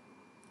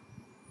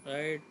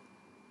 right?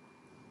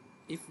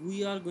 If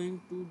we are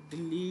going to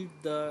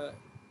delete the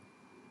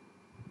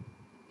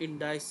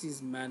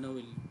indices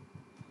manually,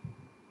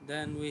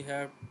 then we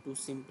have to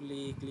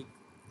simply click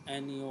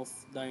any of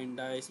the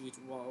indices which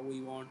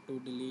we want to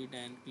delete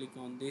and click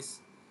on this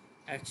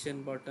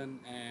action button,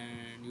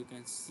 and you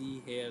can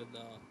see here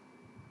the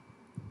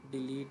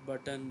delete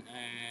button,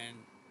 and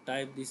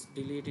type this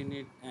delete in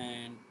it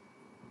and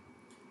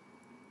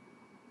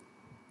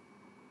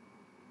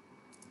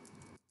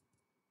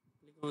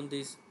click on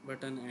this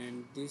button,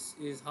 and this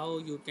is how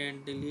you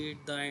can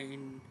delete the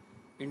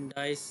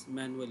indice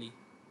manually.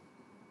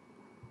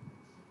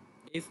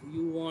 If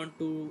you want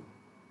to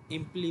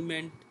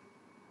implement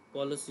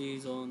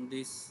policies on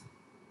this,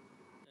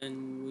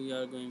 then we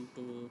are going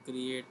to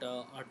create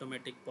a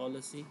automatic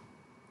policy.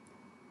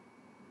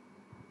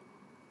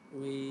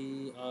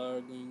 We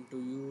are going to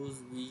use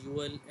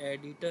visual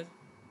editor,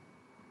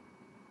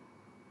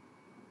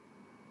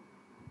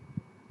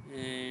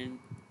 and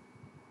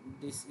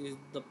this is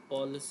the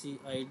policy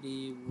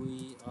id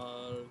we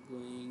are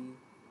going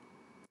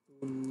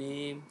to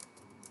name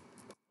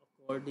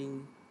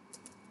according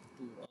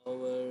to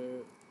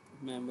our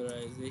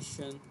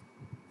memorization.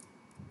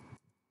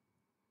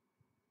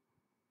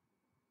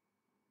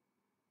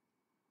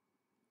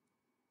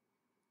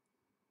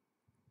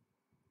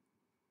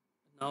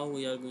 Now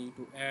we are going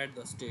to add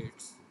the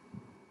states.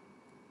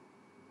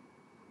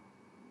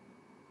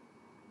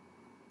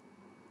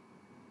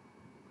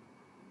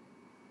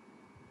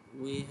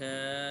 We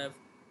have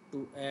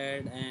to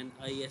add an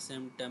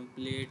ISM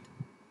template.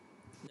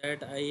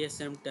 That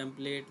ISM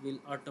template will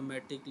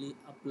automatically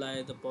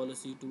apply the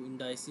policy to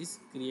indices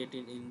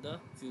created in the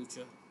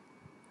future.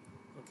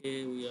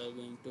 Okay, we are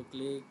going to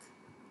click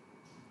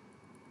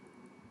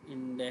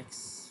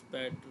index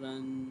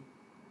pattern.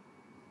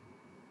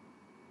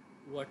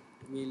 What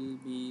will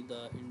be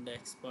the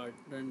index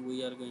pattern?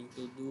 We are going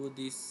to do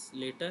this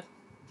later.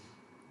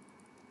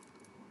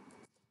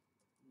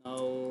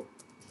 Now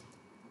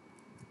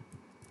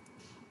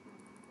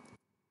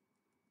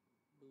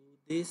do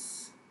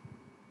this.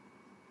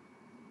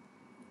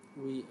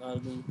 We are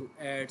going to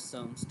add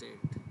some state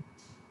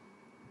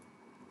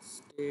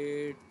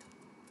state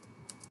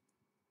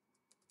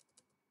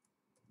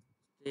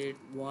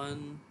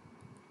 1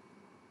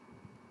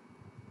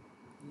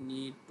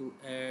 need to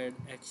add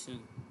action.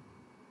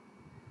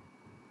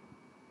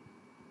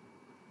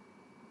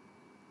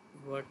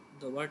 What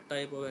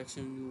type of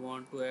action you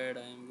want to add?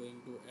 I am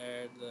going to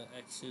add the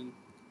action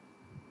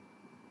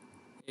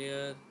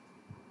here.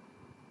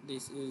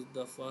 This is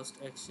the first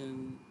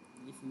action.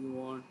 If you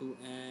want to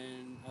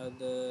add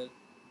other,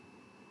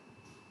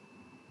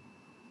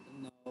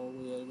 now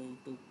we are going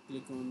to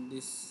click on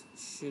this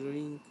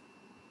shrink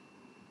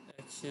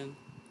action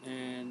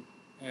and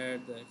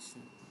add the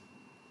action.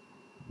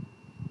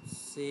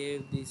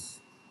 Save this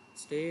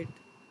state.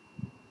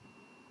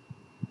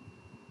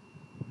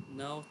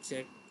 Now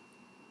check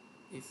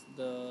if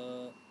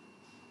the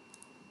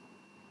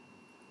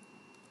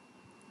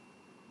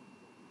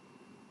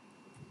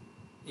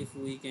if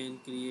we can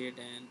create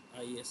an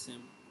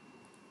ISM.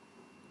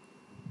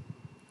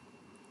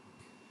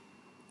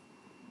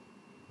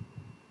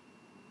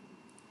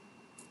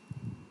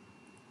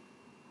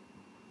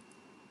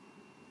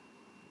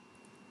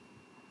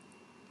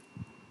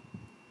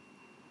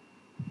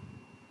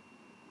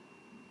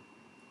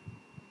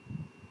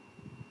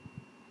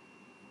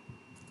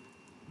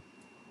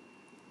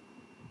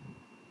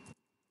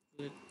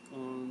 Click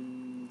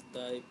on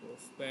type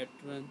of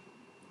pattern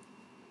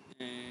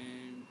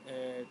and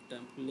add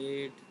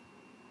template.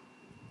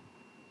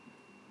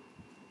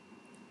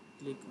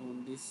 Click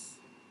on this.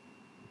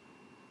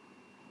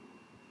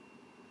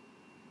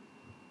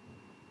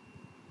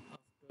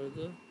 After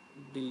the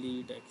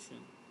delete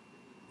action,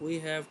 we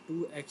have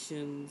two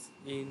actions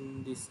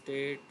in this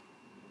state.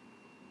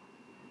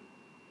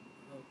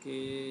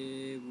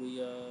 Okay, we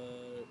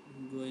are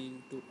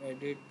going to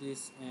edit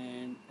this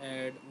and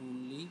add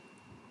only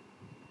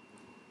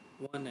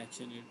one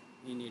action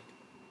in it.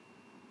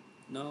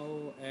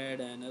 Now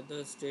add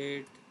another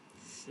state,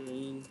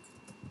 shrink.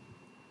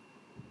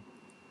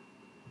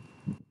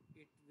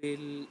 It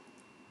will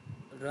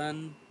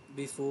run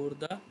before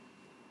the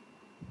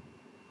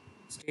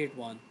state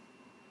 1,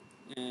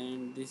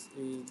 and this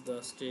is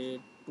the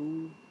state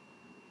 2.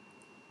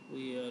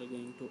 We are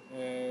going to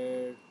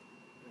add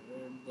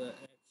the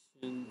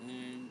action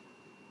and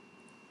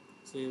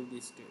save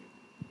this state.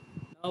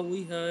 Now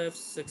we have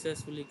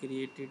successfully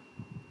created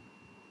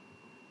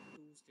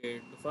two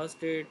states. The first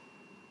state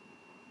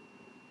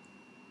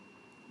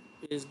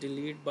is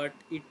delete, but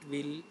it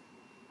will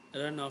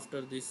run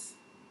after this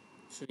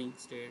shrink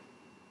state,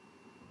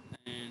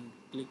 and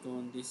click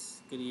on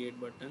this create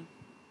button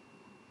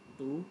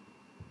to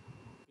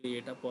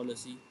create a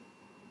policy.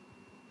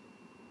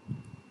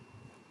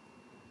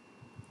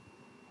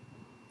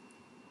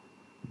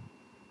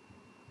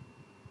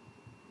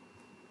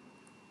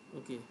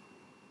 Okay,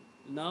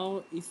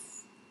 now if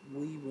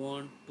we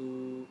want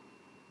to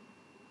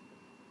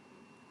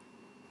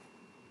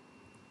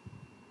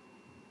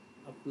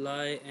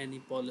apply any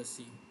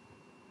policy,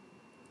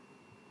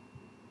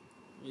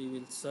 we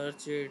will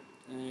search it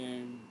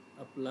and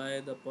apply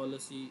the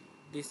policy.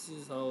 This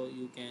is how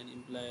you can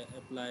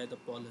apply the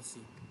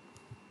policy,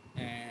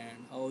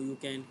 and how you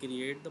can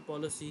create the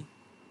policy.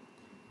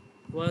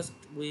 First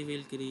we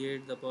will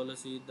create the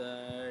policy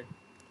that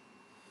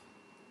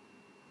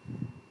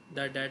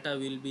the data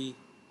will be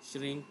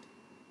shrinked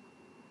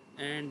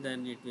and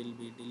then it will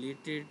be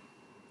deleted.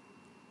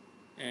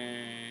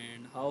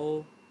 And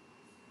how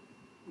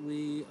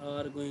we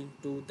are going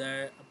to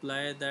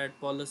apply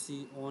that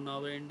policy on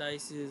our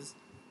indices,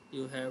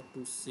 you have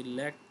to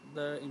select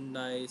the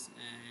indice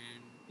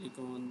and click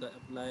on the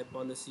apply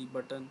policy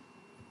button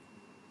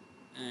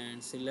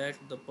and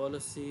select the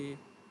policy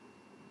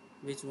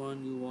which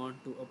one you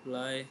want to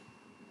apply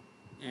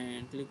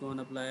and click on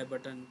apply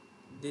button.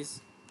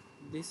 This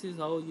is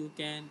how you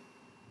can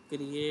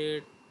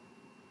create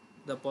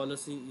the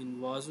policy in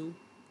Wazuh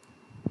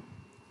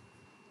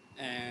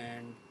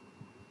and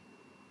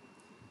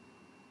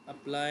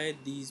apply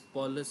these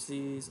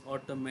policies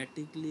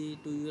automatically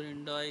to your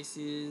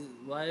indices.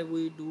 Why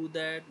we do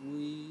that?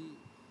 We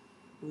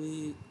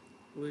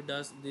we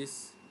does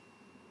this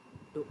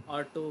to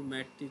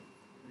automatic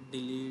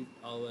delete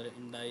our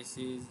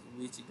indices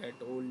which get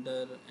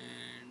older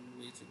and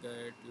which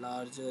get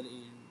larger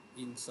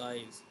in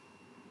size.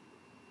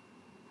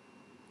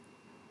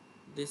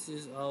 This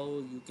is how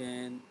you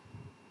can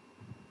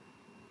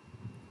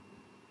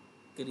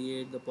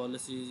create the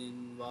policies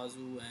in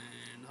Wazuh,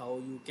 and how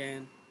you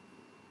can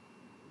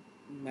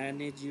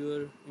manage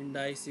your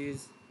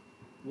indices.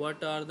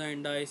 What are the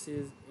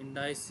indices?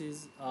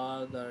 Indices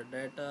are the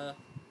data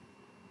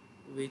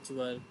which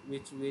will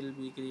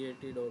be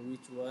created or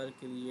which were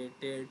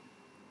created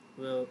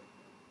well,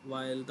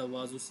 while the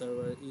Wazuh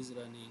server is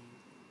running.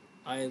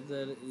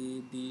 Either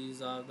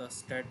these are the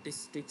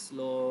statistics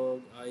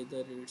log,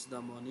 either it's the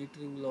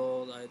monitoring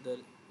log, either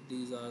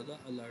these are the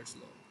alerts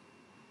log.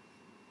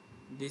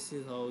 This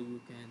is how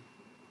you can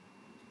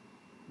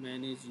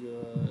manage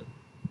your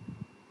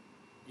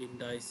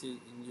indices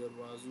in your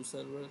Wazuh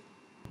server.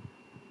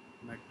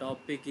 My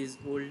topic is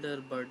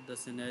older, but the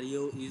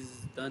scenario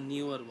is the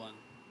newer one.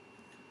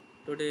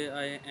 Today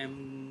I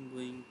am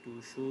going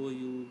to show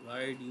you,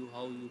 guide you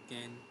how you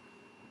can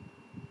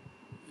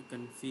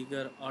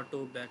configure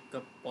auto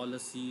backup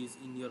policies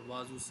in your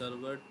Wazuh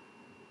server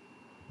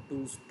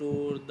to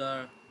store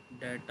the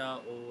data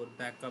or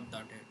backup the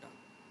data.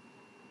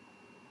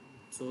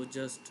 So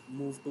just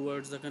move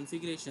towards the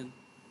configuration.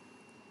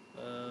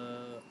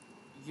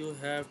 You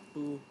have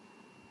to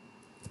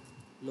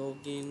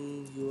log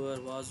in your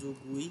Wazuh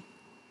GUI,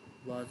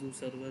 Wazuh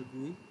server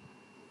GUI.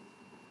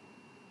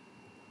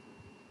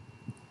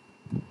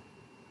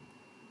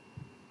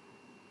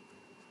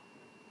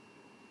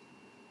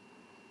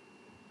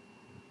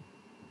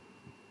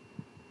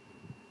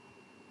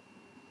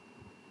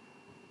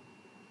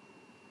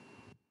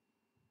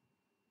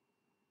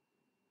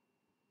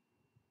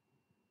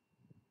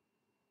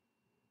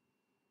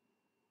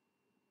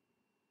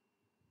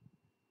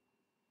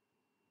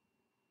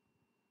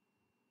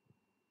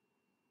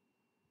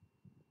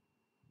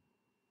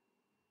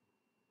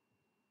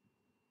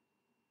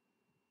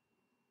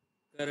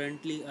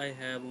 Currently I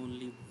have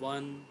only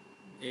one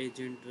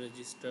agent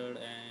registered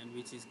and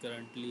which is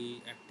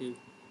currently active.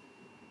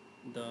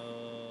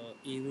 The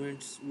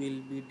events will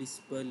be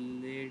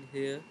displayed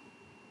here.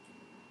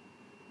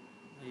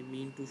 I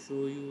mean to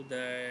show you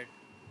that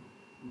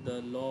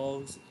the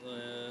logs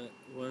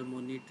were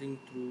monitoring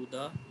through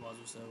the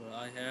Wazuh server.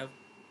 I have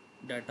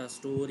data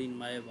store in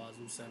my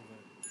Wazuh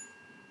server.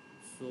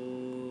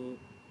 So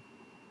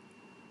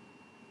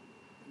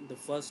the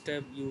first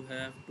step, you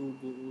have to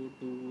go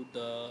to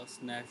the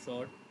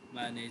snapshot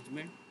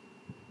management.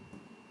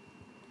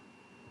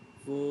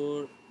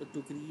 For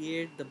to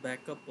create the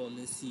backup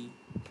policy,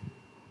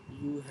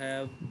 you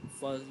have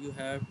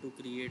to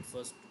create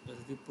first a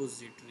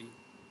repository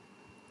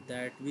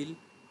that will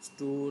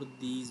store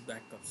these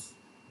backups.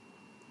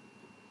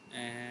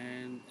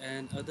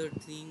 And other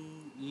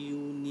thing, you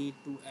need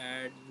to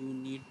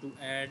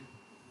add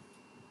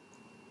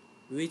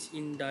which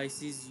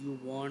indices you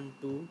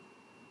want to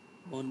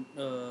on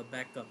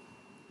backup.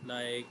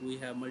 Like we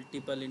have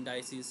multiple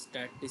indices,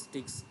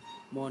 statistics,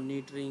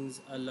 monitorings,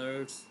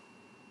 alerts.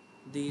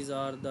 These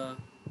are the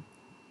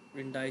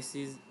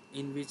indices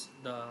in which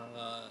the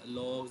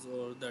logs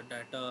or the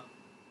data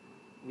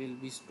will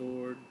be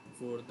stored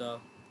for the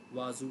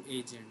Wazuh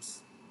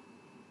agents.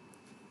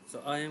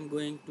 So I am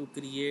going to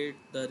create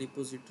the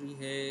repository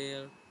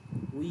here.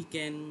 We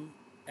can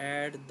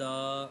add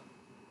the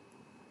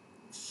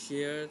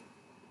share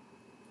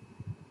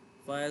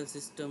file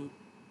system,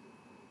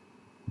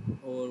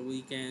 or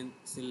we can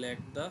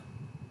select the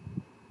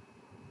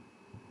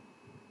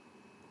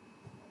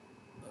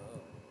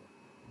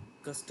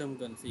custom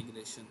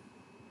configuration.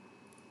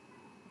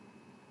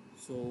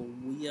 So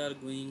we are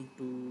going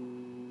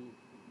to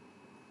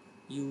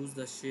use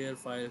the share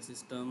file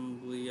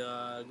system. We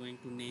are going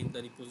to name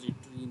the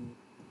repository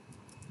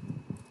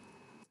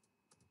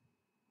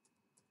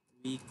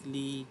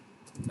weekly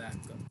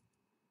backup,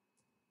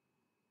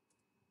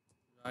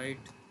 right?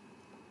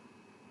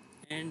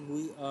 And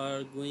we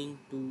are going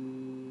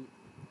to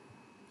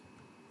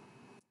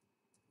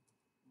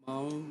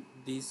mount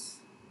this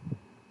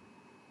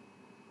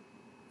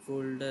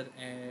folder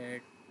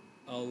at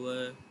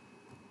our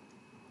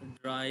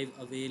drive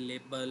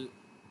available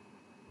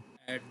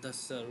at the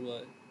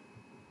server,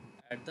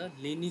 at the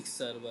Linux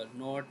server,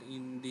 not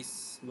in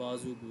this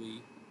Wazuh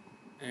GUI,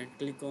 and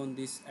click on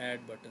this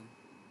add button.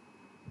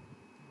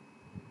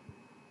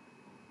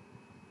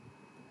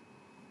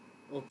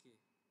 Okay,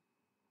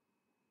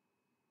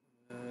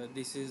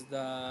 this is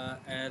the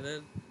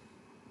error.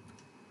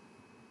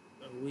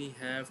 We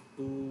have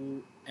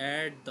to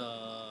add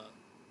the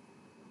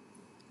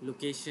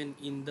location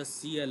in the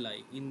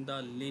CLI in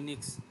the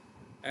Linux,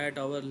 at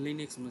our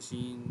Linux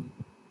machine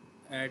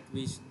at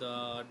which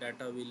the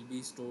data will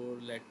be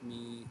stored. Let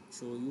me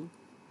show you.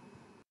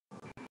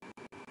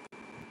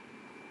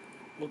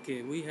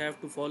 Okay, we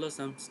have to follow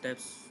some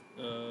steps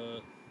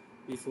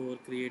before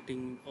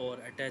creating or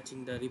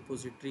attaching the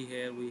repository.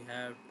 Here we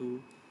have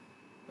to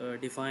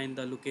define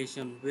the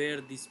location where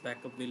this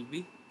backup will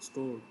be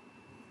stored,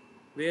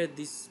 where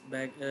this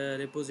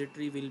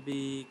repository will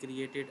be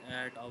created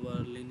at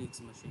our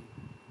Linux machine.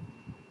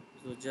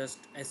 So just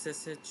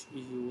SSH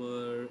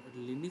your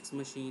Linux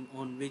machine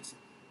on which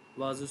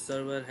Wazuh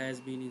server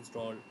has been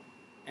installed.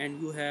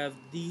 and you have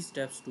these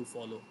steps to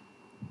follow.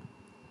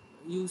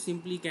 You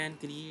simply can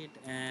create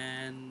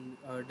an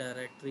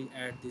directory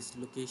at this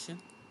location.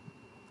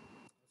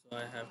 So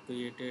I have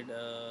created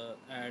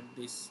at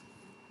this,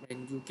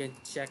 and you can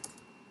check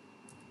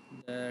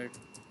that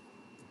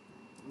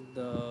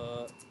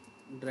the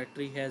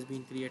directory has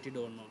been created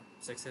or not.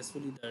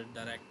 Successfully the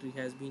directory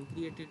has been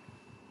created.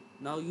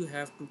 Now you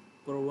have to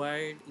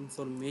provide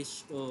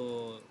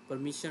information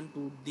permission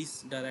to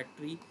this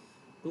directory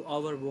to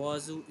our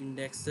Wazuh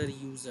indexer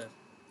user.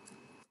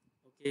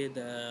 Okay,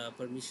 the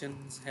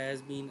permissions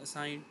has been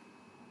assigned.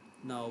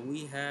 Now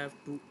we have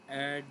to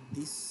add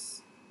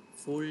this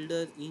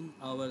folder in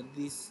our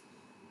this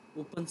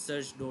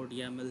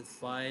opensearch.yaml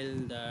file,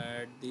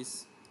 that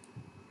this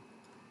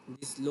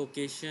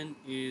location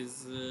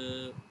is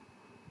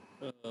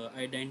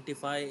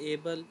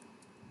identifiable,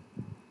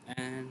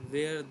 and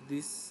where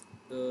this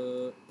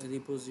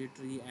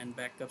repository and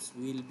backups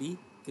will be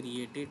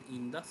created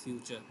in the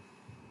future.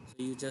 So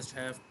you just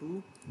have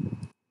to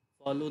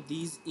follow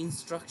these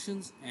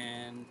instructions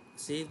and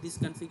save this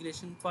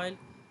configuration file.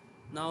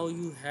 Now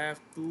you have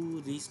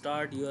to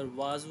restart your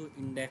Wazuh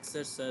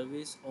indexer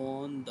service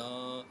on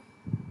the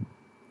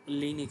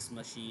Linux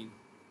machine.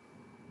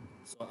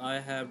 So I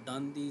have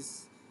done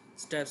these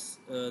steps.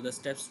 The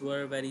steps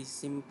were very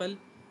simple.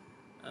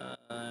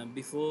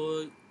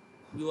 Before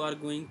you are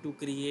going to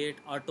create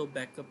auto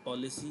backup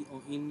policy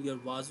in your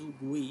Wazuh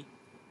GUI,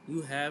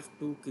 you have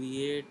to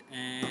create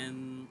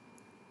an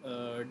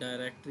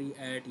directory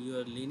at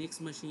your Linux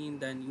machine.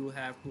 Then you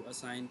have to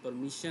assign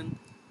permission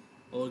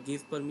or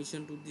give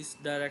permission to this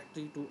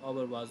directory to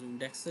our Wazuh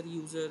indexer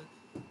user.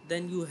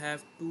 Then you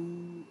have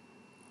to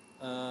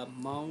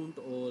mount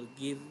or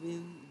give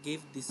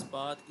this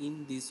path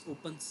in this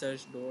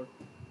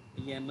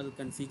opensearch.yaml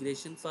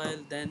configuration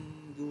file. Then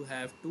you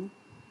have to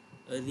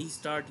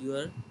restart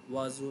your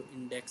Wazuh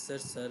indexer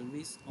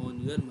service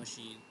on your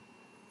machine.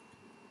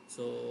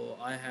 So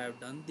I have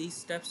done these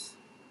steps.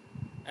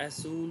 As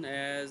soon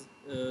as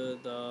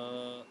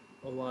the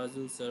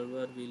Wazuh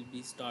server will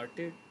be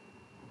started,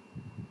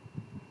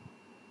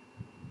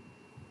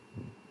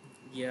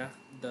 yeah,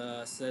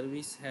 the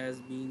service has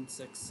been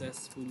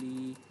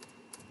successfully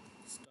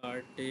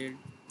started.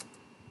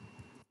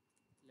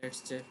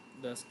 Let's check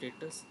the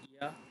status.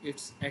 Yeah,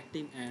 it's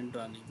active and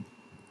running.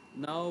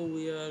 Now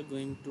we are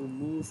going to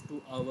move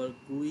to our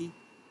GUI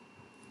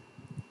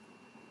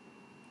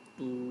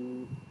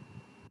to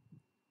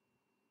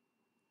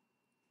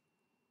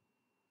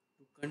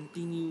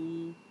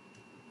continue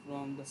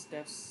from the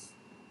steps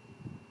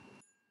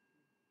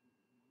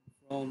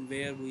from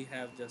where we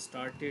have just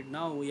started.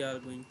 Now we are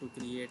going to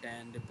create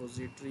an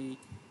repository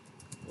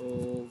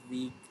of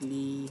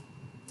weekly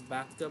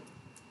backup.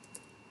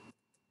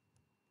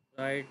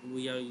 Right,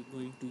 we are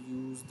going to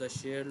use the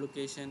shared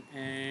location,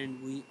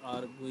 and we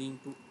are going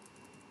to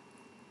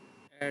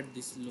add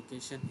this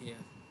location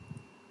here.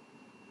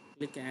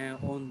 Click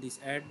on this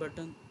add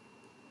button.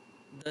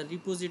 The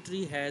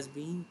repository has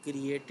been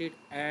created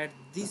at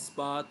this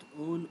path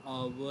on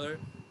our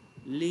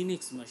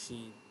Linux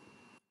machine,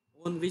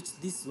 on which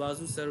this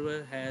Wazuh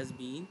server has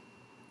been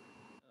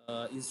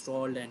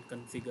installed and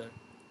configured.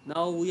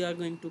 Now we are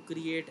going to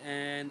create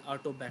an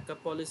auto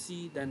backup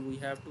policy. Then we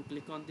have to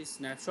click on this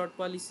snapshot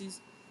policies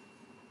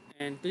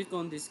and click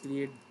on this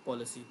create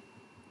policy.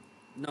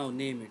 Now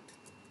name it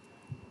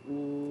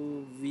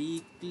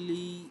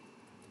weekly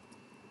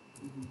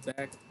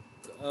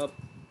backup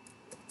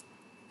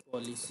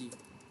policy.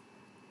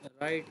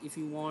 Right, if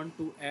you want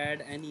to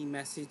add any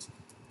message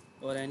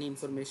or any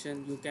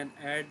information, you can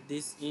add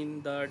this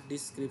in the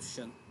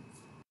description.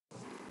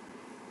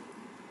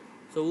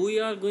 So we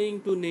are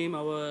going to name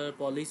our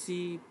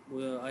policy.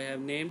 I have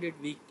named it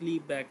weekly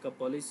backup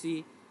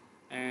policy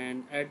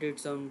and added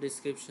some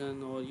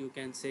description, or you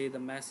can say the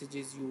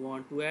messages you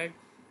want to add,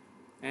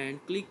 and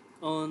click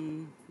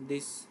on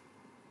this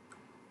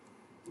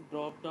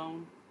drop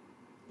down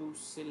to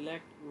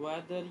select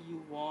whether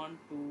you want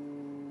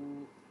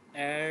to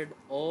add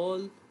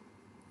all.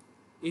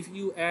 If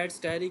you add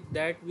static,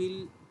 that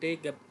will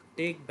take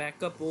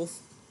backup of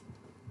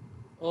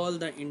all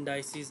the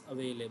indices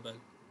available.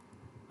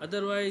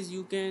 Otherwise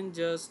you can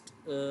just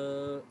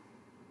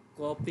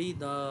copy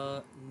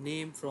the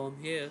name from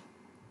here,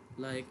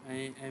 like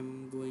I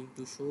am going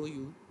to show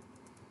you,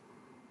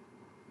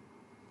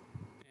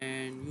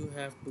 and you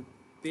have to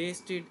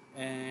paste it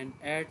and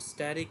add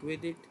static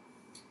with it.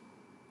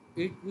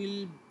 It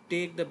will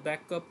take the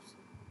backups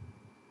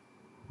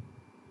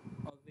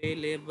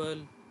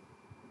available,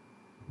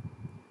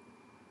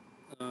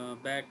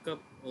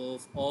 backup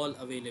of all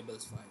available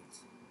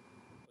files.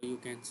 You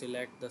can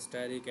select the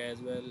static as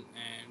well,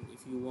 and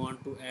if you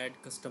want to add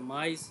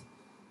customize,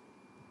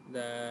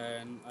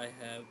 then I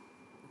have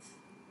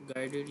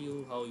guided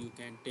you how you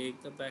can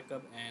take the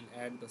backup and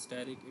add the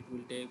static. It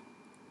will take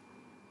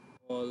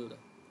all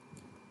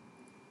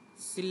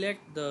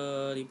select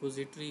the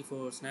repository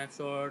for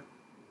snapshot,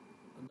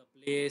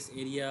 the place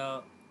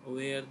area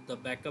where the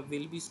backup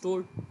will be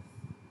stored.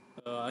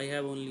 I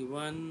have only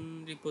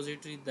one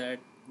repository that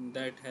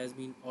has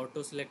been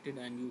auto selected,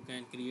 and you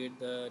can create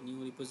the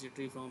new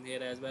repository from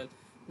here as well.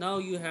 Now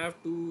you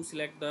have to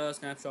select the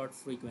snapshot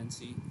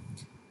frequency.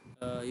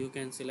 You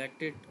can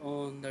select it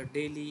on the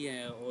daily,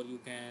 or you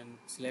can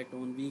select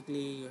on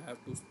weekly.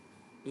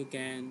 You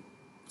can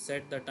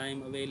set the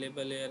time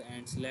available here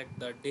and select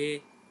the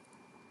day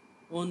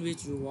on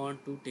which you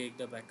want to take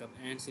the backup,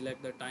 and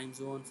select the time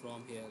zone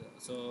from here.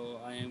 So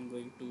I am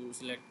going to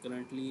select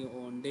currently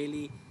on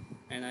daily,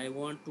 and I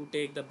want to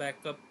take the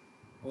backup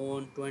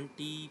on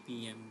 20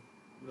 p.m.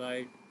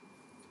 Right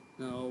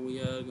now we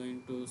are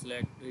going to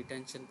select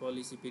retention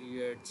policy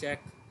period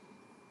check,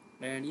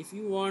 and if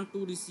you want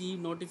to receive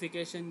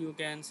notification, you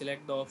can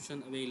select the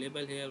option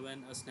available here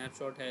when a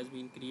snapshot has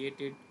been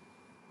created,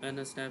 when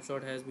a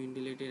snapshot has been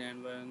deleted,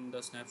 and when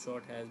the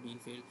snapshot has been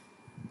failed.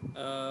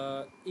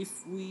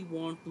 If we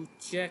want to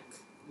check,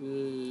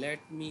 let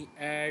me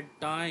add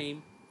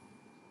time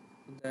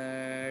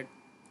that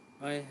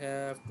I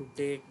have to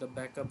take the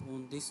backup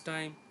on this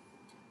time,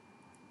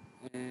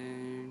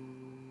 and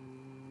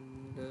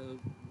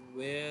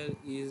where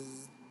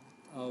is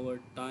our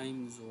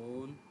time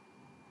zone.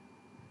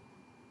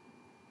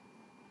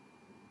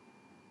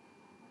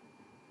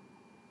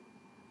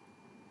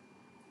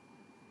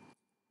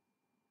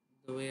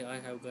 The way I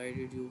have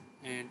guided you,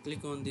 and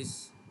click on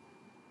this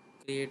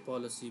create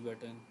policy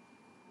button.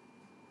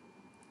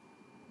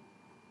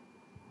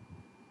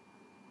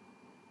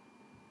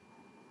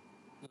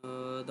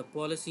 The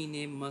policy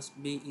name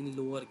must be in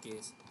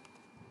lowercase,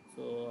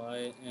 so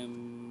I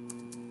am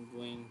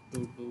going to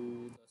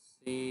do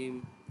the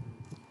same.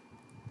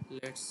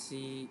 Let's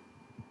see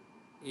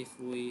if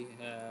we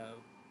have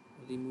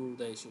removed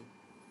the issue.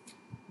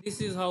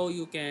 This is how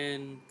you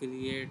can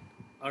create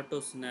auto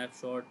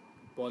snapshot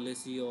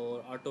policy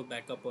or auto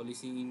backup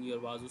policy in your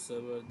Wazuh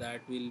server that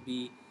will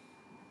be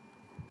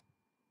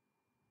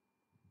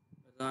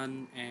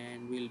run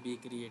and will be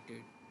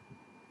created,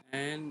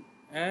 and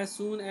as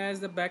soon as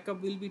the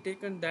backup will be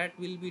taken, that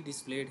will be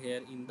displayed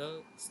here in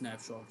the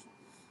snapshots.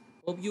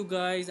 Hope you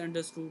guys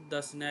understood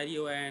the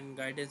scenario and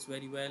guidance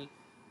very well.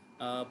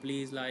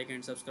 Please like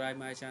and subscribe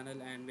my channel,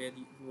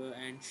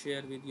 and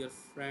share with your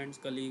friends,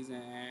 colleagues,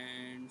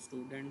 and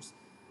students.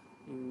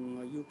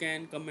 You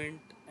can comment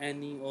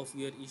any of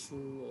your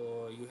issue,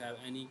 or you have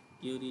any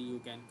query, you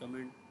can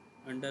comment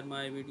under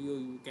my video.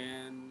 You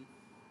can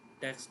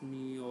text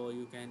me or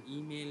you can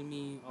email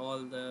me. All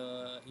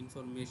the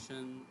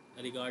information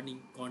regarding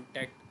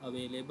contact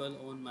available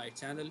on my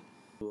channel.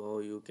 How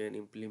you can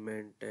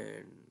implement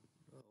and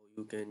how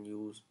you can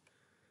use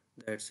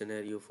that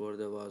scenario for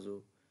the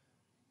Wazuh.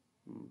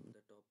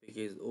 The topic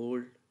is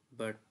old,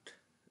 but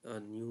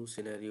a new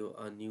scenario,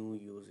 a new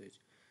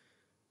usage.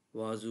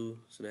 Wazuh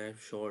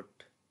snapshot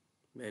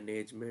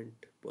management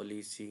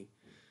policy,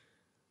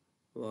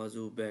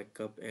 Wazuh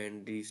backup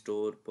and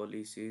restore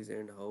policies,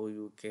 and how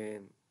you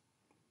can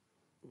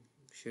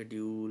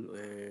schedule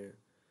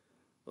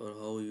or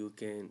how you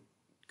can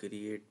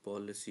create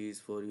policies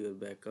for your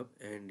backup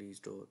and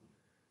restore.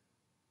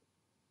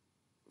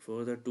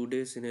 For the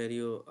today's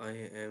scenario, I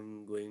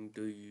am going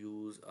to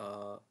use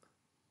a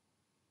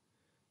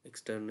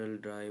external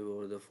drive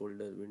or the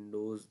folder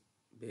Windows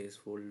base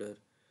folder.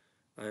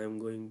 I am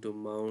going to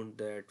mount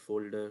that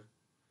folder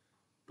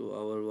to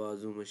our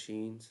Wazuh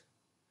machines,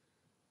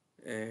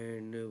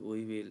 and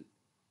we will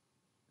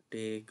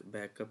take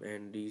backup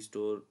and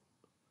restore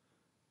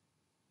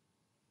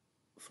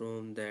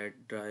from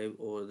that drive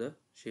or the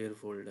share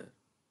folder.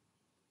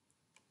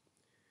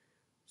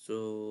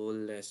 So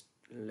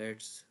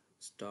let's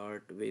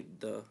start with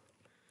the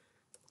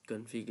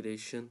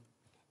configuration.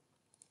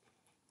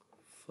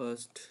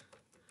 First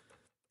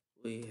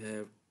we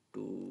have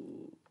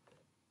to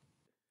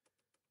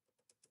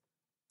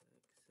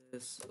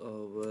access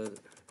our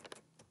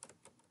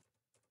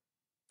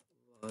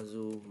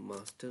Wazuh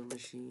master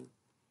machine.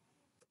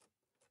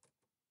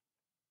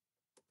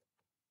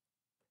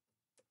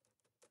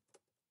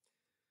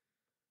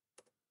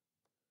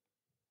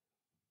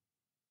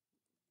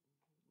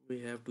 We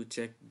have to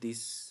check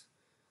this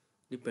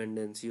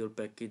dependency or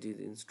package is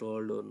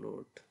installed or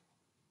not.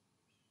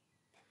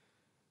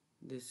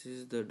 This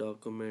is the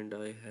document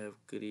I have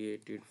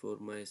created for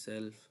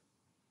myself.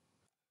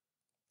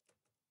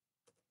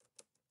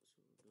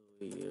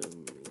 Install.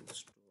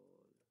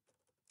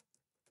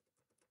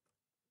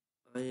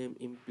 I am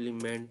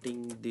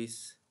implementing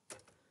this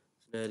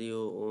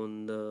scenario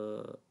on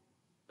the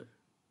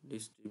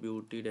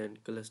distributed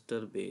and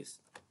cluster based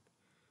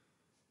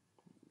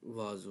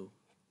Wazuh.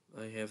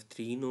 I have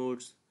three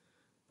nodes,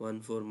 one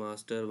for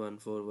master, one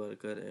for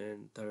worker,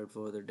 and third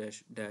for the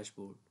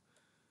dashboard.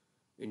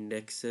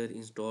 Indexer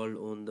installed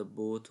on the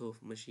both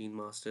of machine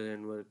master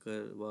and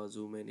worker.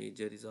 Wazuh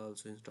manager is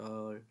also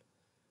installed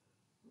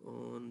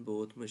on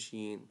both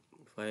machine.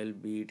 File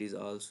beat is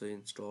also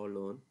installed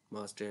on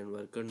master and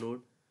worker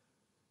node.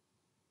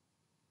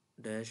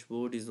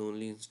 Dashboard is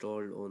only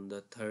installed on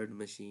the third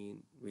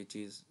machine, which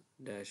is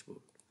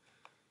dashboard.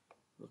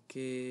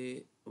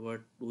 Okay, what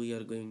we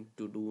are going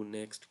to do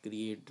next,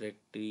 create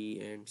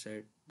directory and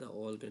set the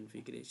all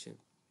configuration.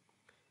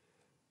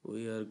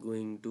 We are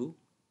going to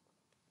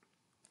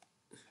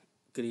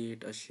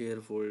create a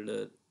share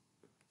folder.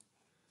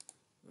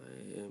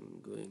 I am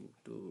going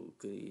to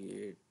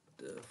create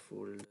the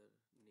folder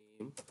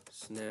name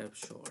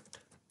snapshot.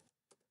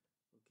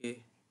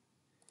 Okay,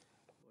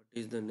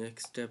 what is the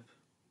next step?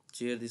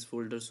 Share this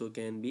folder so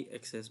can be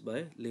accessed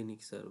by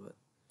Linux server.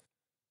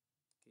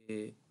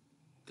 Okay,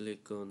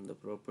 click on the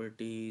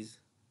properties,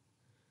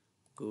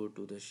 go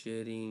to the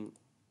sharing,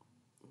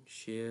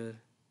 share.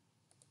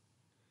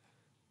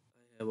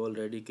 I have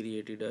already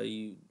created a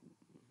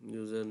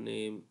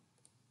username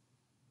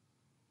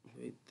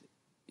with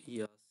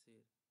Yasir,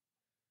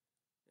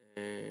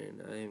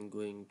 and I am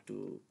going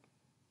to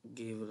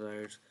give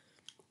rights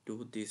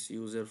to this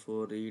user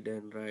for read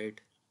and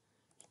write,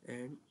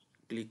 and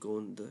click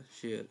on the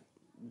share.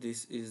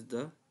 This is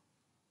the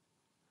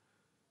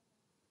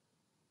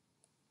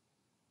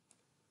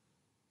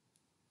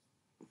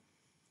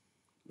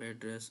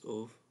address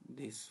of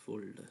this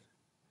folder.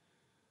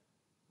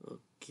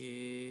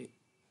 Okay,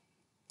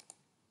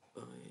 I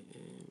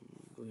am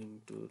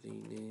going to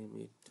rename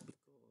it because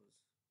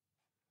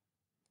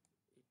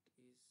it is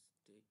taking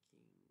this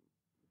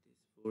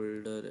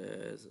folder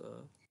as a now.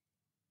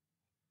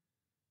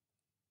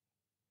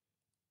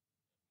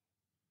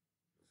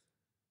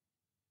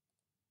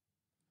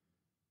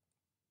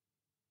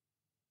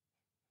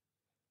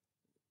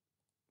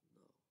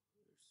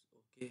 It's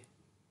okay.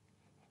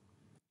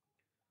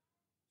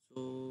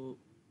 So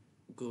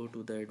go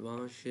to the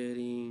advanced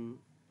sharing,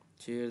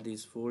 share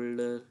this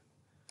folder.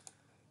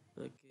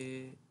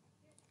 Okay,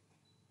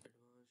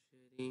 advanced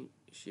sharing,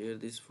 share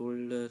this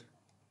folder.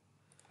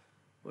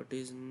 What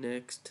is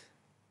next?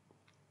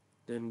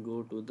 Then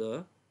go to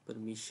the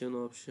permission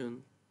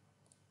option.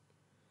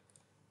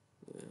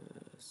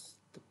 Yes,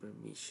 the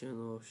permission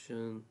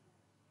option.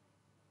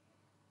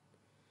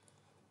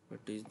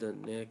 What is the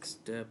next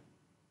step?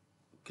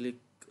 Click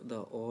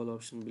the all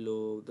option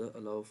below the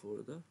allow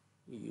for the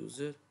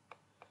user,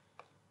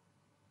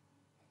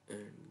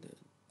 and then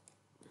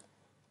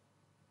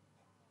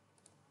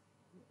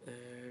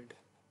add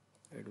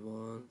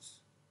advanced.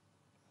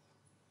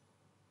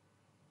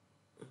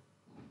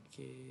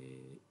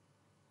 Okay,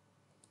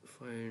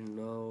 find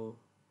now.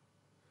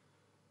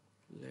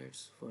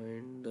 Let's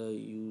find the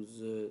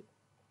user.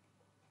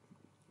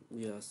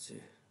 Yes.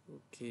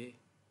 Okay.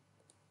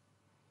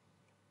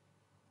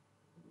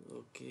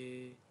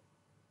 Okay.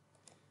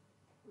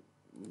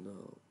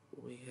 Now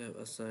we have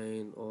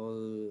assigned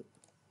all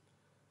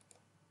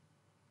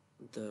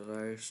the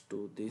rights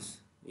to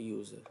this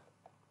user.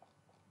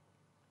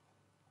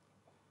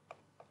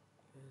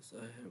 Yes,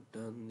 I have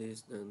done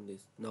this.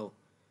 Now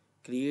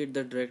create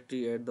the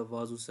directory at the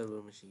Wazuh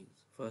server machines.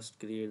 First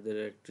create the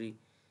directory.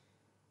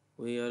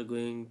 We are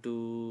going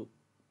to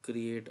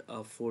create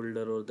a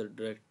folder or the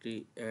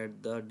directory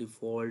at the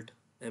default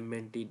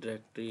mnt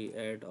directory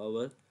at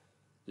our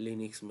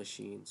Linux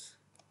machines.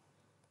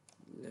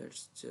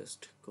 Let's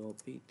just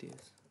copy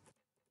this.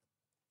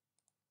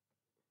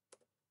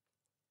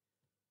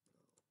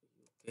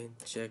 You can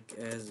check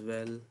as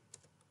well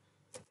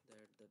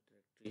that the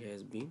directory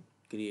has been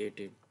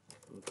created.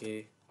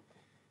 Okay,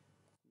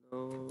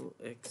 now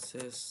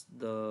access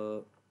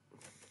the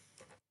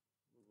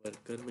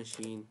worker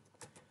machine.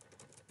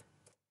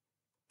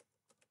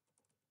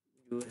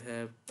 You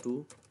have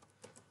to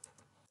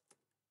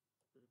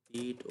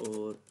repeat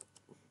or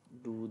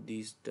do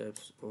these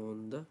steps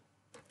on the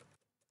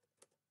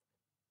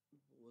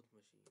both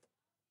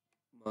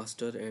machine,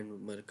 master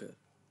and worker.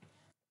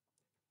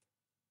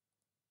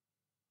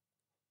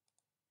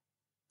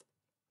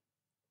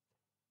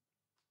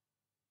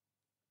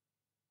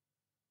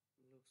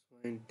 Looks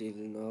fine till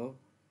now.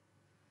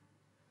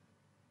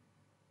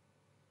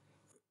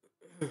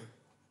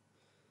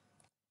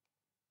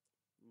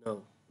 Now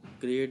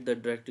create the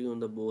directory on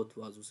the both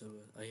Wazuh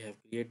server. I have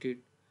created.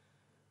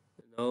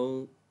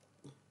 Now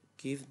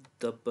give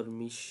the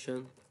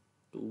permission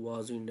to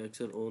Wazuh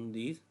indexer on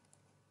these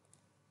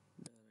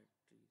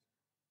directories.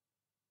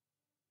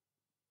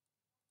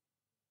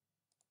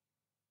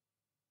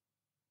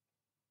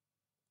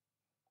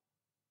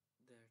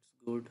 That's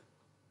good.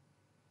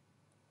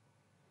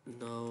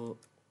 Now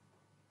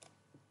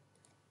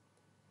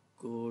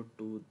go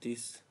to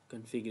this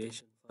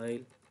configuration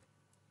file.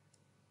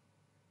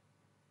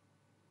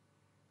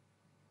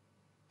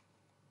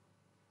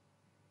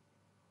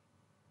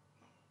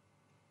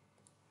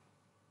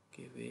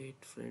 Okay,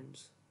 wait,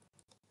 friends.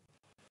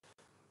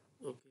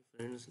 Okay,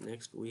 friends,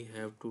 next we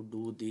have to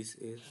do this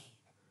is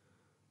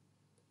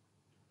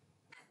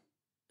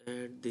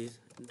add this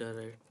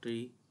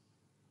directory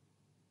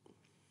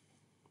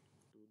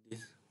to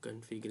this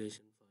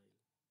configuration file.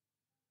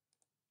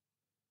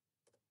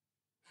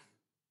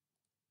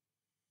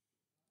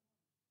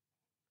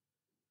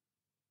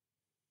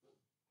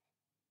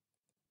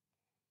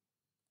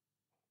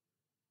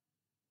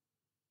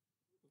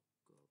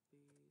 Copy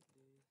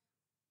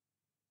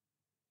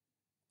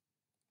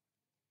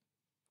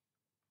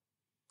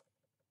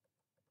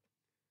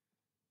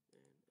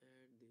this and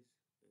add this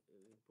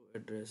repo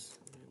address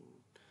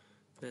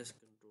and Press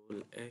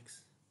Ctrl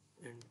X,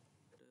 enter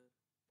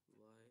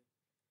Y,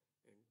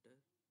 enter.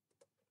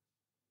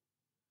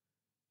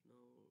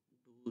 Now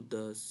do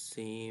the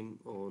same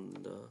on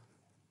the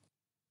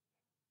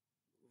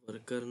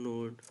worker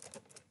node.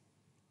 Okay.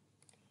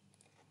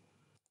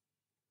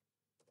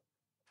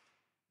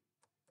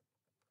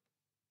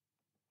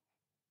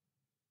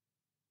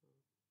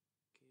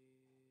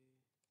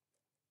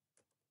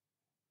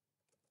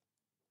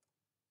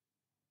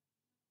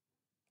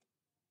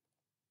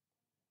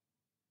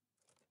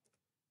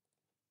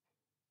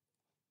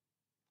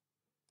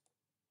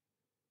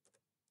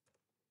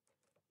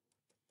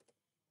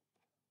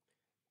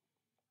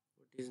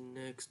 What is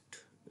next?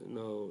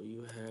 Now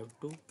you have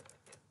to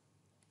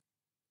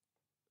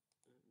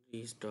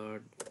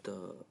restart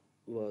the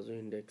Wazuh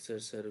indexer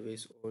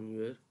service on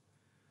your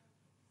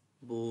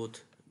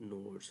both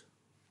nodes,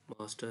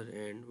 master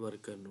and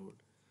worker node.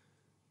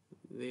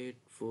 Wait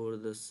for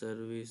the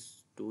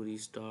service to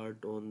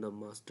restart on the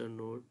master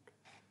node,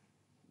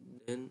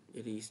 then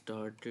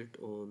restart it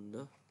on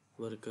the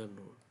worker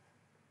node.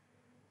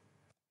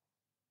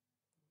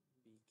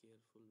 Be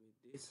careful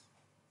with this.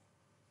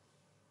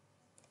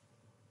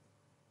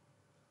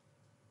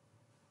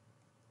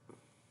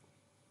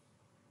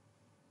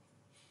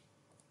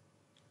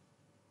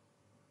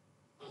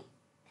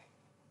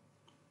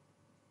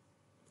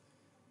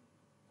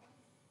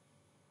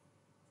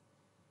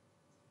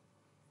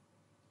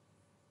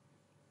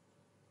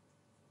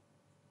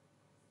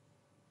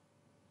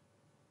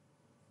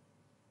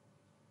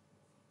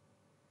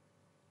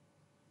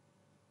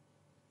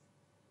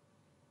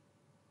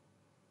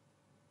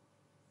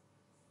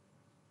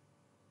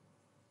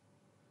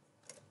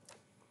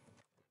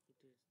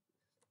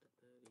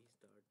 It is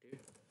restarted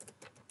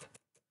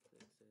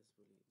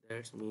successfully.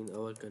 That means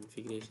our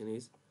configuration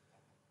is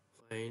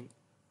fine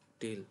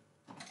till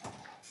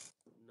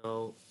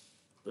now.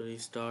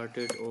 Restart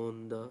it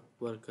on the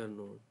worker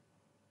node.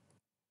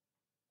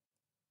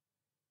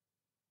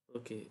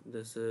 Okay,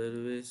 the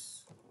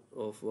service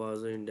of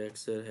Wazuh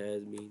indexer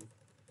has been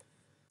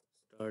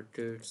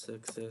started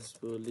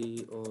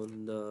successfully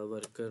on the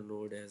worker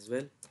node as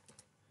well.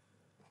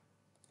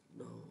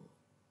 Now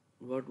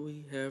what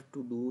we have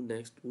to do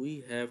next,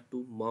 we have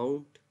to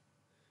mount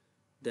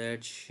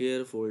that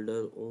share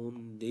folder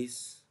on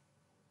this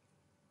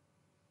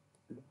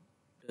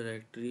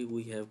directory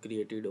we have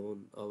created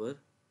on our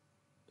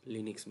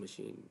Linux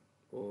machine,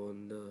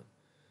 on the,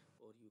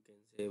 or you can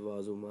say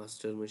Wazuh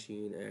master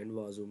machine and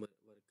Wazuh worker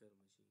machine.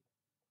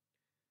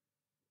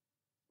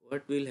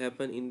 What will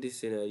happen in this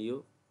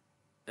scenario?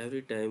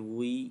 Every time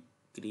we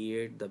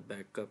create the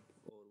backup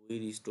or we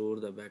restore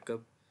the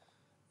backup,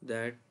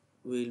 that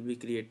will be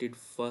created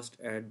first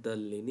at the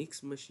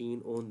Linux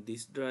machine on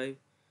this drive,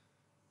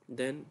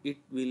 then it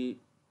will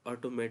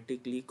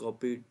automatically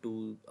copy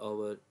to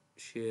our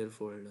share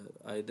folder,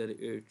 either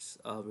it's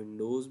a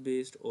Windows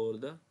based or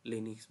the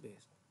Linux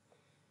based.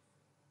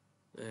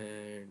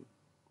 And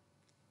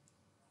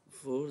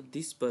for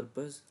this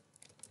purpose,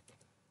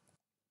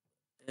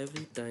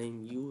 every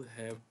time you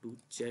have to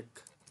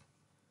check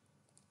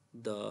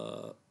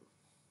the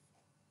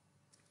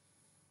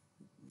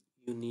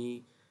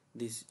unique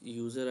this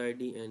user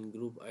id and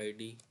group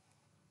id.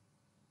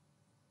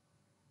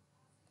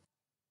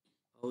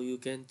 How you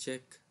can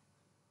check?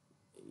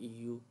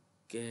 You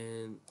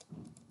can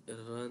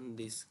run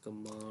this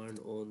command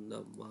on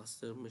the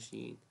master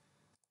machine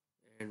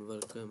and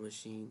worker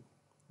machine.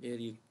 Here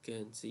you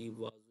can see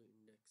Wazuh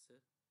indexer.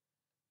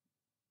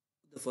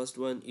 The first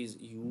one is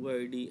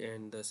UID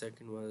and the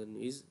second one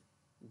is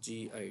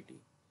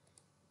GID.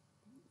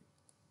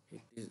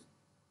 It is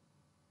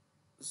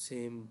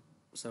same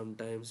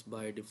sometimes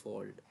by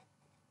default.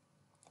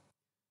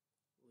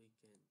 We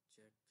can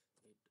check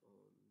it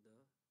on the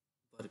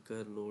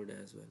worker node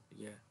as well.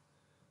 Yeah,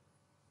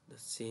 the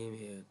same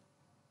here.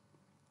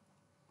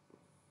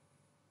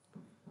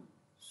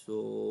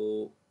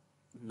 So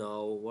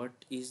now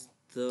what is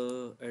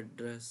the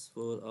address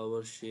for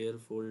our share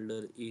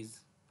folder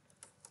is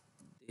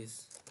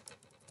this.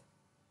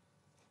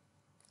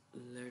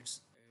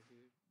 Let's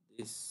edit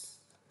this.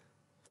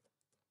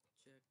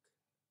 Check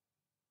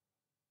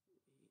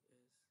ESC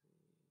and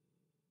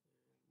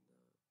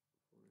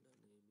the folder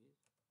name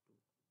is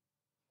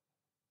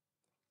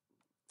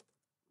 2.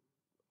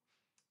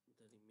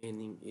 The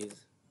remaining is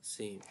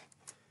same.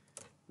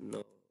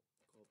 Now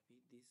copy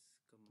this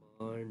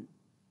command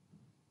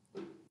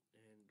and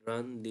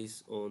run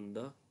this on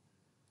the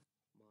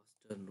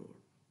master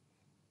node.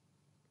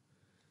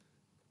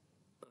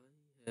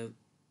 I have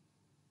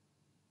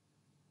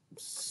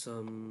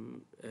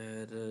some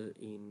error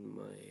in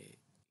my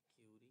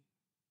query.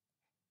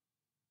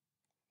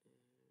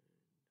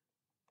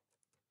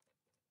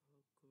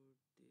 And how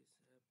could this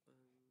happen?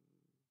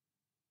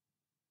 Okay,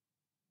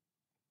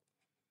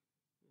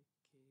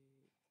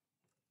 copy.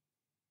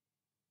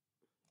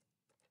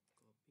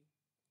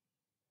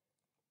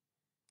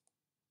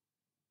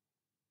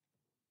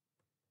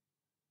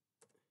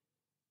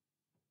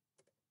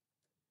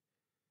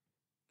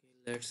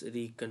 Okay, let's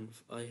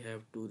I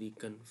have to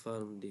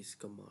reconfirm this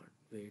command.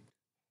 Wait.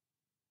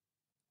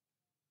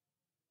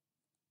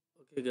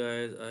 Okay,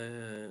 guys,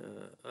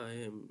 I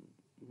am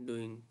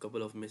doing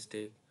couple of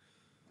mistake.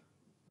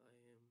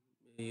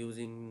 I am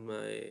using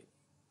my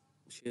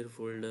share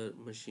folder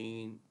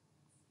machine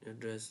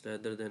address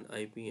rather than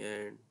IP,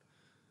 and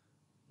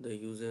the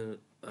user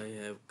I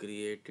have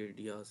created,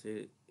 yeah,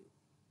 say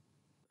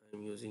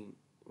I'm using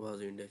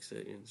was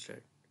indexer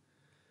instead.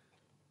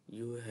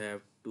 You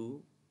have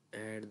to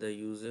add the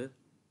user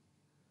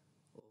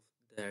of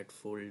that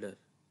folder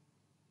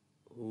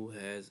who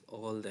has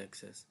all the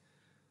access,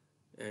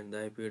 and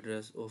the IP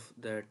address of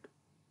that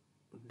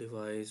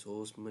device,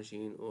 host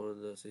machine, or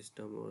the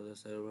system or the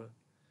server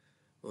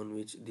on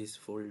which this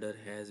folder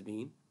has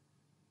been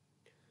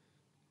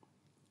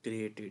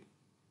created,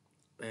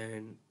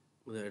 and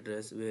the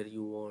address where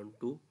you want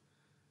to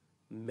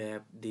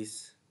map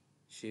this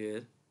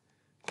share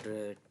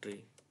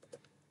directory.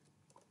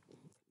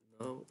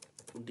 Now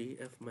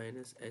df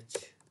minus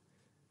h,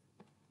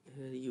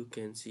 here you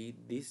can see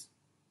this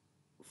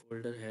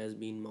folder has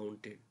been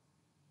mounted.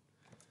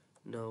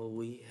 Now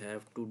we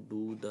have to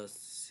do the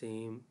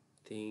same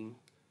thing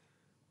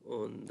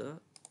on the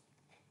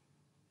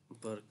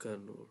worker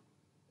node.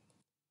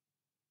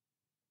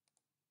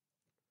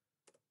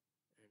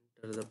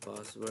 Enter the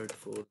password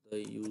for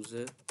the user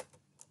and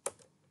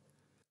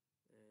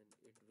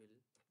it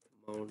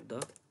will mount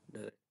the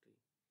directory.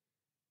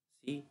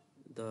 See,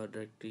 the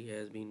directory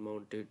has been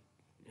mounted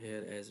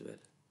here as well.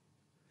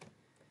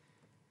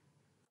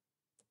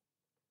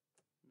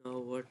 Now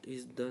what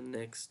is the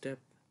next step?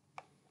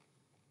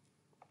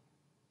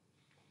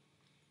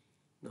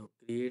 Now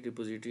create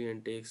repository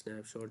and take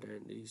snapshot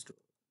and restore.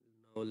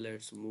 Now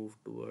let's move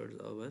towards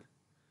our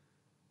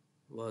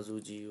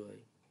Wazuh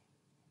GUI.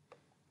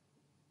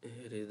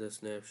 Here is the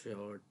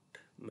snapshot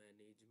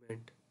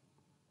management.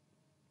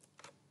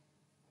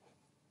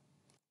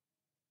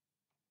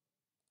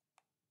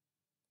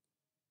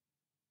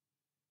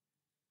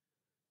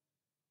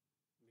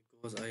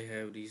 Because I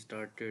have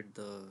restarted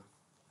the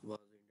Wazuh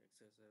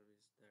indexer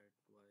service, that's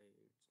why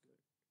it's got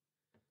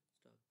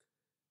stuck.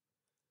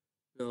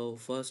 Now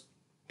first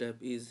step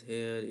is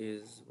here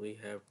is we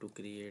have to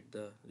create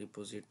the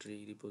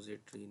repository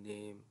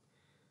name.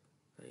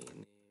 I named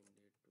it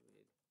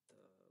with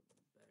backup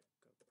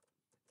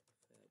fab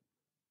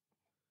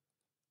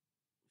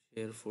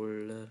share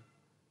folder.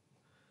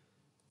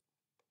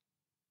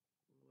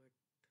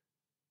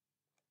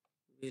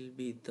 What will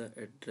be the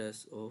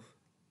address of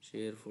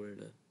share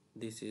folder?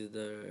 This is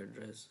the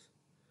address.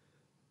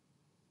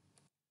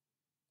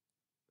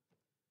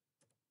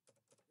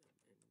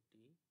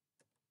 Empty.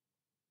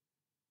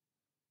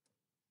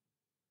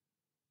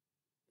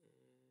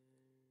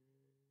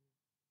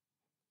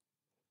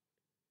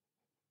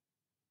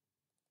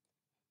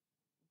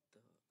 And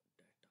the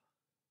data, just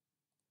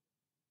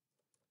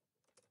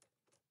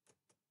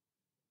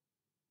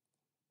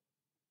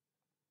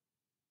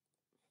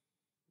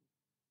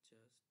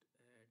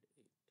add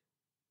it.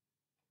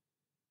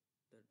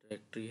 The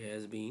directory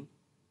has been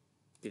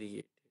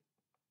created.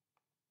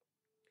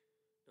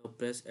 Now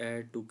press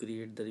add to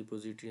create the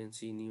repository and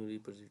see new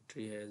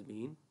repository has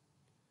been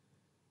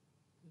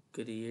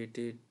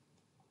created.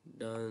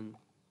 Done.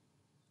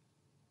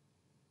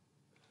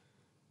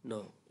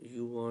 Now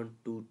you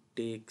want to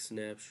take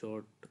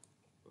snapshot.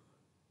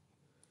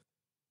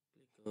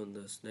 Click on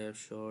the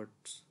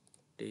snapshots.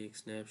 Take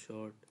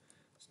snapshot.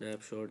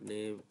 Snapshot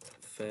name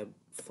fab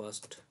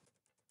first.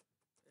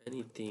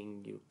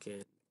 Anything you can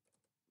name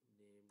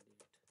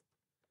it.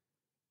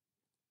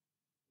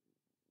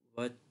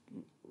 What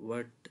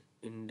what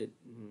in the,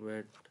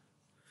 what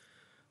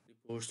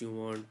reports you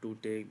want to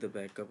take the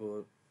backup,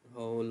 or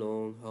how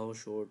long, how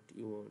short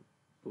you want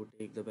to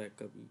take the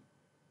backup. You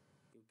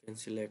can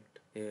select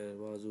here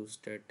Wazuh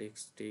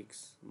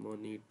statistics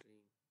monitoring.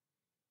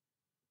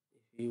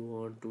 If you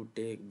want to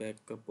take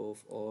backup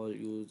of all,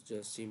 you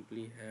just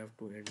simply have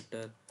to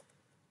enter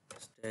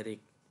static.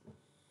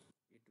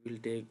 It will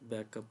take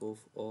backup of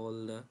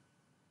all the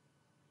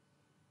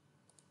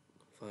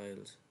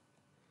files.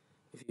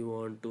 If you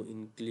want to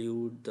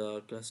include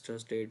the cluster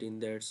state in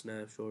that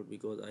snapshot,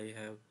 because I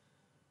have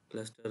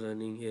cluster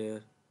running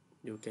here,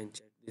 you can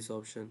check this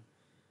option.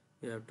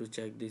 You have to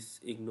check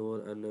this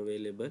ignore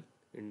unavailable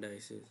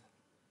indices.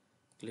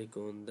 Click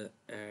on the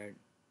add.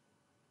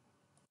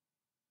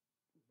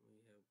 We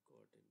have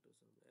got into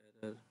some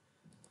error.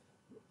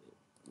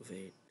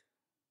 Wait,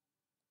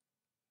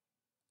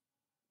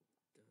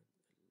 done a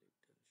little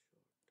short.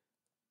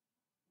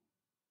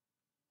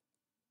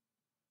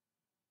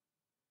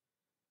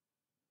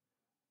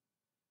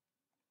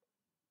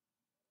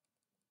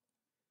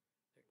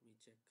 Let me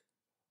check.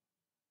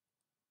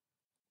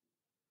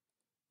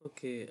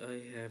 Okay,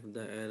 I have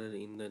the error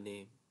in the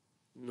name.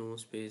 No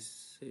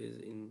spaces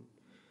in.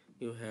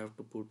 You have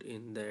to put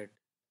in that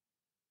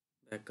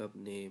backup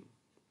name.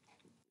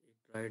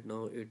 Right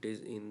now it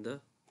is in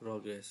the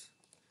progress.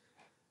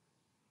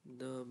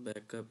 The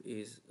backup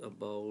is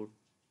about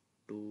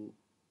to.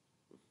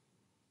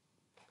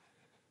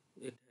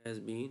 It has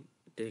been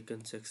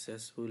taken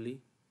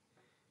successfully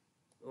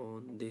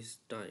on this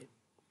time.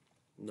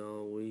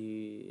 Now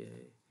we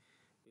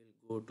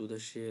will go to the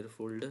share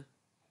folder.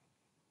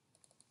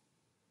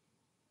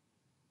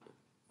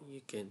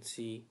 You can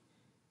see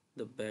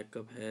the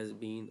backup has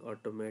been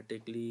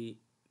automatically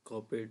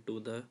copied to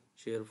the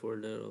share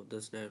folder of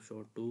the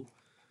snapshot 2.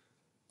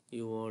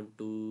 You want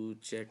to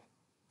check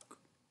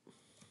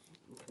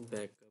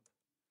backup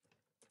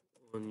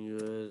on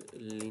your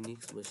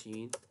Linux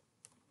machine.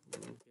 You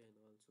can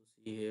also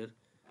see here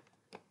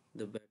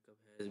the backup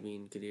has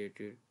been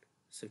created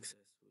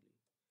successfully.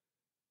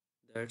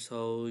 That's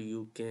how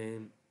you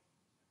can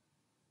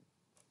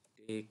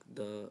take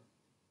the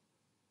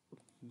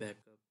backup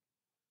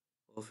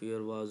of your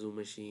Wazuh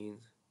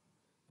machines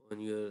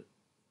on your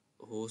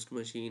host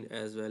machine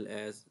as well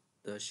as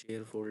the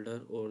share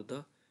folder or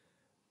the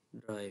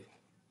drive.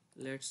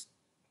 Let's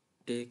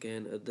take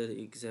another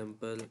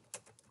example.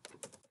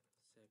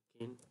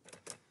 Second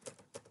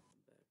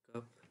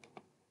backup,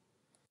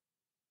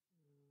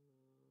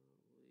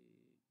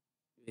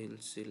 we will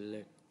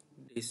select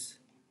this.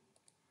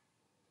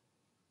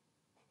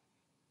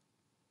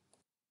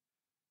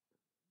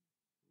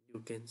 You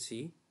can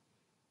see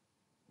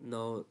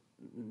now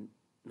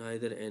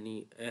neither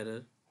any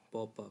error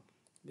pop up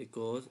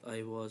because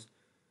I was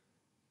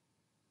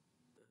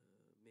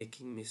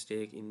making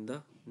mistake in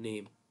the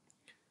name.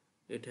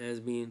 It has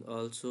been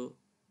also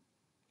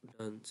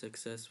done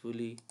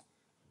successfully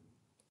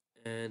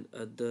and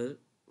other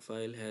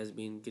file has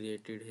been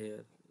created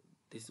here.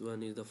 This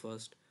one is the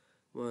first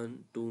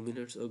one 2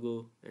 minutes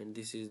ago and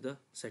this is the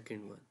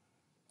second one.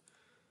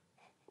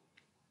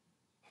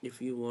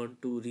 If you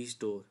want to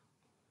restore,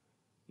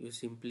 you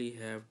simply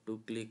have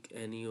to click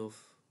any of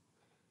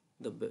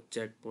the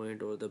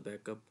checkpoint or the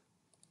backup,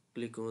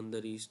 click on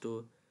the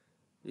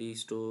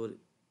restore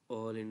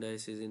all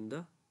indices in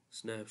the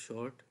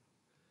snapshot,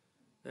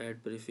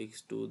 add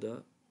prefix to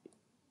the,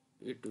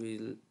 it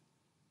will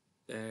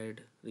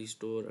add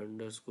restore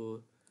underscore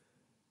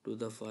to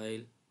the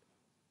file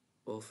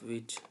of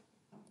which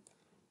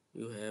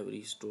you have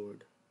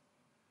restored.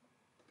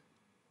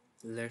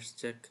 Let's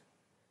check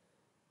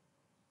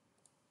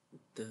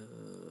the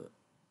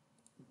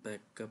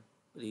backup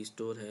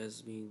restore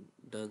has been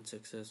done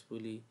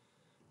successfully.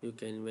 You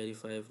can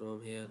verify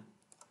from here.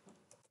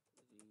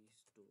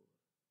 Restore.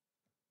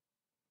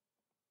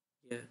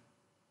 Yeah,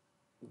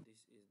 this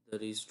is the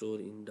restore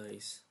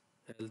indice.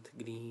 Health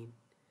green.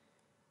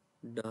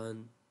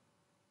 Done.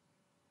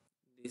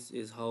 This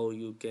is how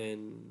you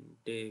can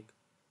take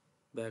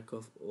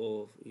backup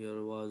of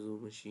your Wazuh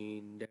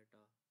machine data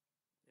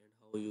and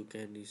how you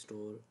can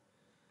restore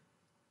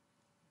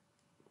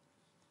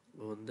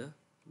on the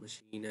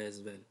machine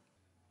as well.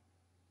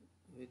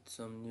 With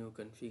some new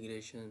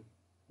configuration,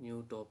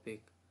 new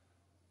topic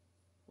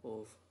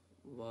of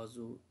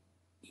Wazuh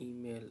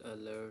email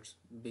alerts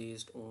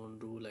based on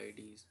rule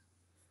IDs.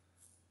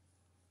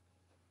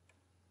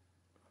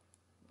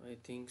 I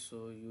think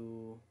so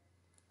you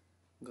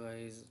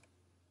guys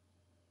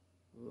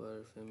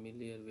were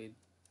familiar with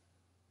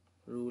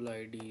rule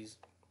IDs.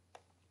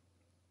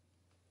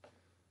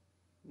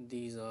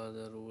 These are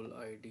the rule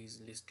IDs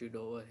listed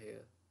over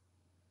here.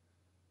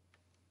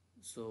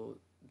 So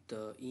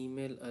the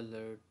email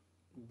alert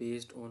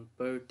based on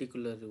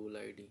particular rule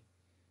ID.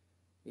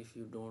 If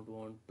you don't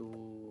want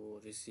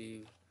to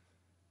receive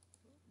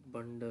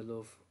bundle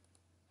of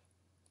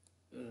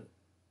uh,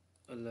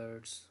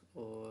 alerts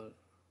or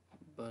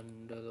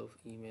bundle of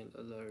email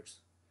alerts,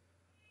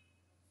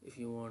 if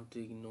you want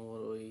to ignore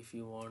or if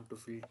you want to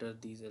filter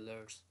these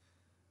alerts,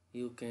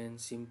 you can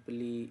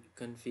simply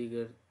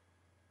configure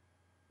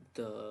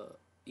the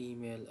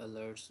email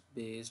alerts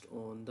based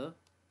on the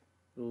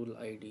rule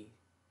ID.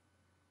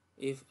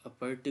 If a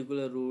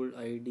particular rule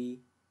ID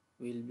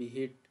will be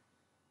hit,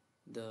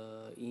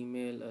 the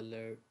email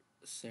alert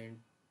sent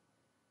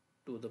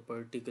to the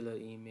particular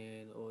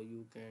email, or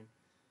you can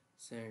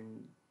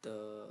send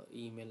the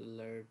email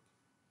alert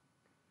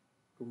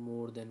to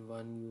more than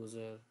one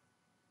user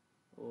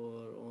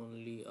or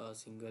only a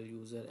single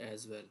user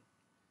as well.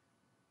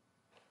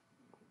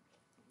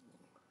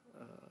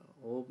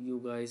 Hope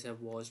you guys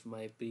have watched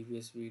my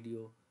previous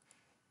video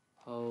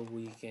how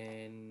we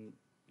can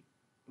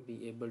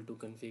be able to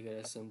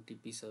configure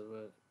SMTP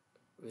server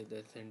with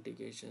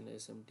authentication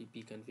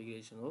SMTP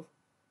configuration of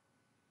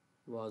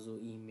Wazuh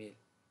email.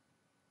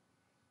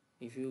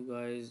 If you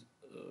guys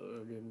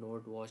did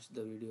not watch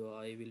the video,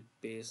 I will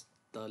paste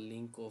the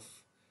link of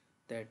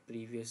that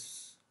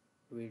previous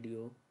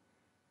video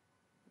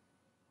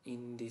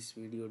in this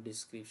video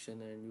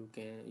description, and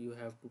you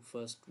have to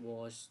first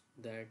watch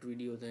that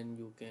video, then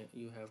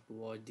you have to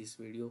watch this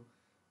video,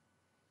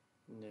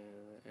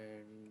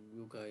 and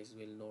you guys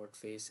will not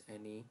face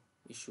any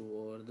issue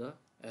or the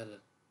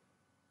error.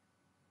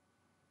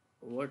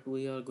 What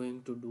we are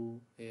going to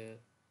do here,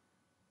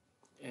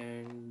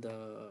 and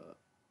the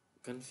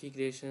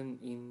configuration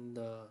in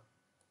the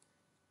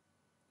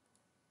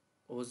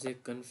OZ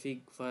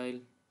config file,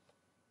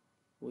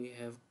 we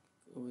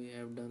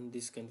have done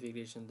this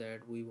configuration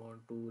that we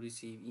want to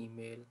receive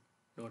email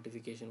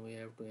notification. We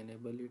have to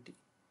enable it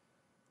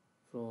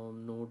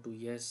from no to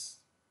yes,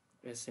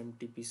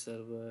 SMTP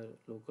server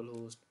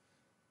localhost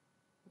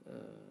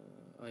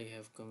I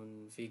have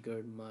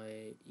configured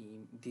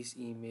this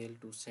email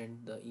to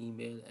send the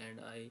email, and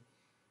I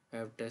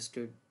have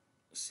tested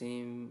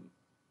same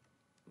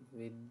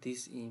with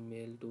this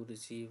email to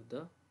receive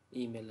the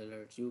email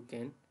alerts. You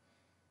can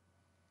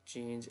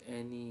change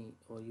any,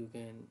 or you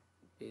can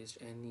paste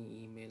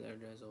any email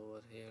address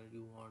over here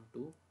you want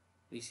to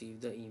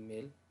receive the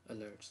email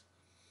alerts.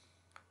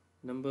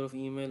 Number of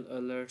email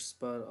alerts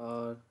per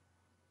hour,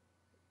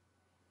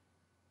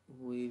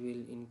 we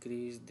will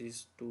increase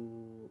this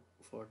to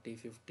 40,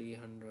 50,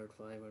 100,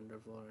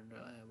 500, 400.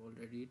 I have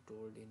already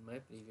told in my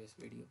previous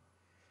video.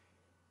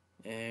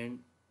 And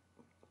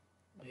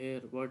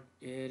here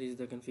is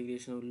the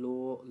configuration of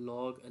low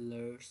log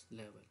alerts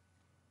level.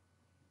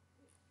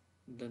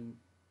 The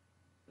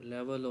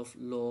level of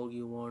log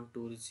you want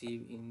to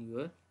receive in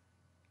your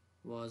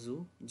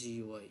Wazuh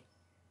GUI,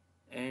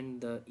 and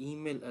the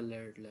email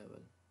alert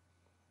level,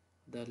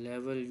 the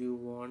level you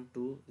want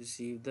to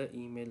receive the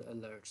email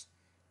alerts.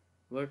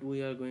 What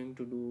we are going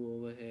to do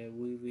over here,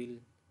 we will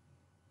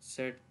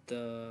set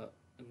the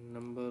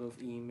number of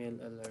email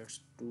alerts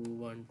to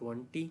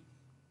 120,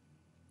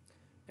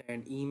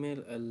 and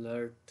email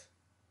alert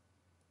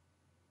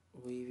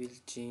we will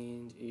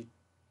change it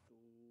to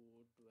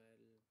 12,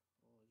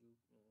 or you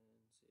can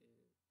say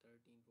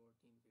 13,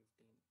 14, 15.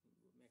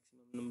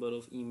 Maximum number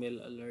of email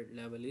alert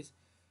level is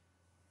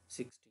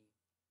 16.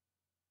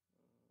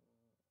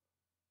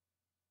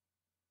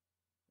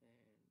 And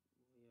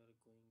we are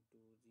going to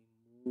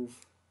remove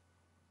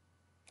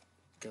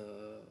the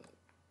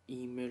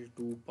email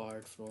to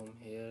part from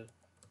here,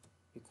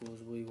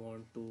 because we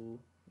want to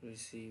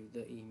receive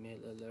the email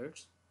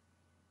alerts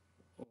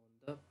on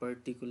the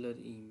particular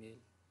email.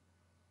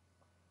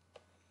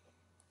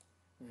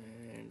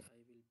 And I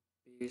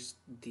will paste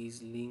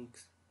these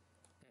links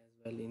as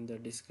well in the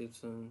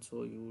description,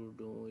 so you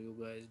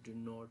guys do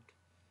not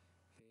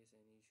face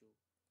any issue.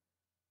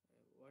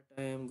 What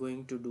I am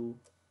going to do,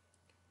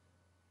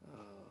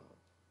 uh,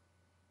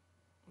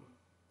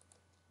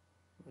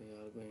 we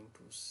are going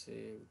to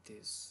save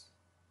this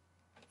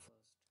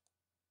first.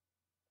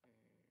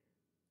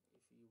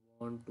 And if you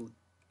want to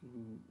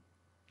mm,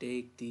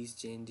 take these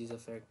changes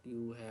effect,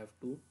 you have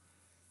to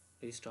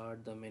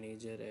restart the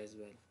manager as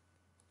well.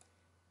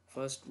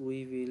 First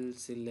we will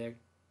select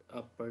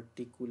a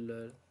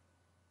particular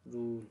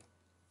rule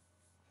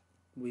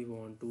we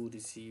want to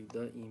receive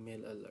the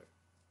email alert.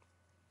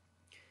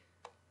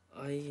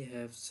 I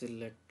have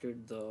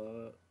selected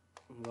the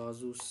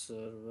Wazuh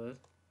server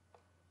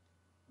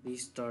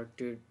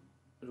restarted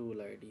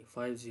rule ID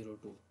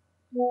 502.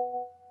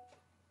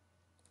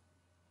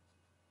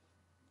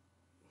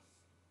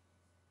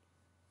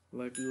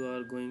 What you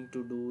are going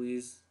to do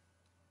is,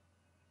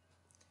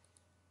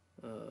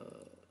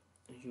 uh,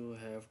 you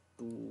have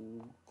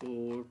to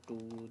go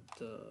to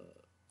the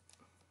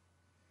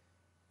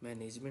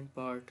management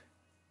part,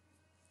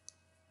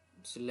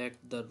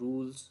 select the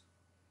rules,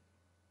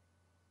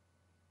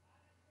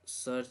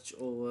 search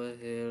over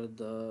here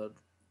the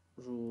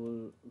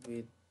rule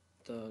with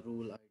the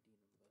rule ID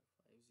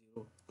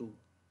number 502.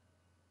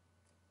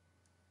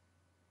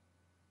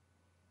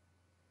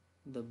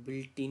 The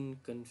built-in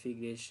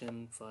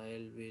configuration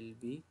file will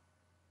be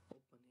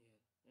open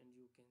here, and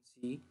you can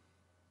see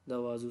the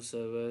Wazuh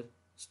server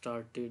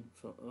started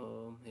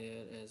from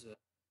here as well.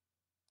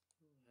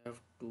 You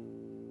have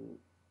to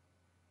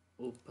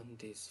open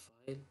this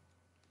file,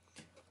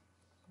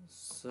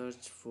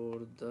 search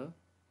for the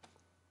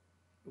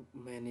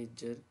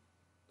manager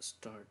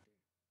started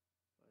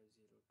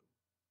 502.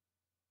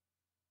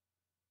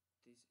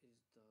 This is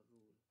the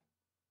rule,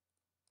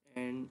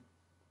 and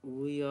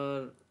we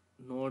are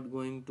not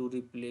going to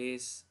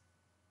replace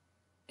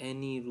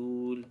any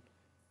rule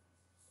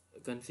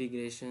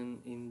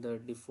configuration in the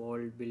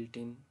default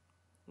built-in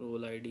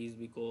role IDs,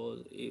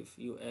 because if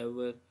you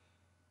ever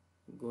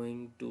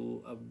going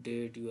to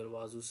update your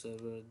Wazuh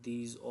server,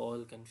 these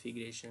all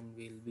configuration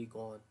will be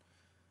gone.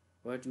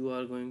 What you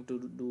are going to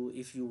do,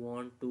 if you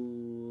want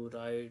to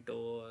write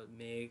or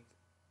make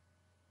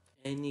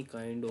any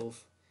kind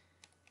of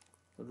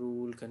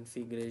rule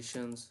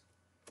configurations,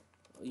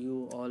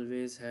 you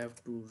always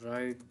have to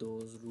write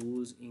those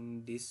rules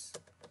in this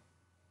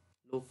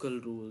local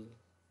rule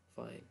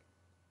file.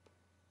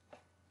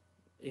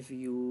 If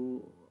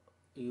you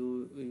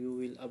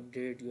will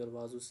update your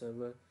Wazuh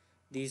server,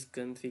 these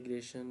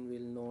configuration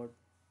will not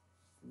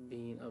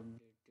be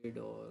updated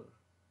or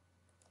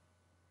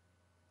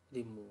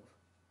removed.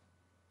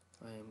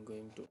 I am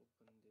going to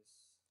open this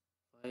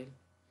file,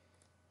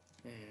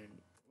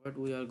 and what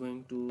we are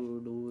going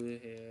to do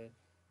here,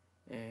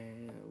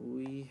 and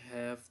we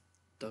have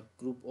the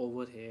group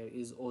over here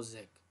is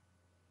OZEC.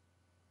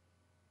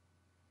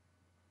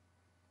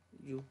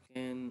 You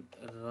can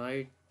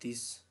write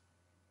this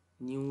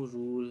new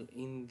rule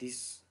in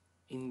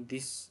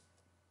this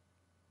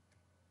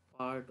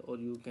part, or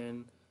you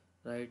can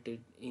write it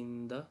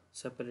in the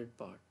separate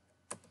part.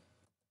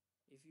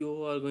 If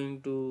you are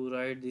going to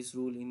write this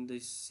rule in the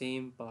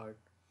same part,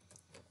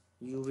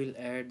 you will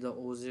add the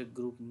OZEC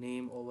group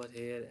name over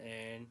here,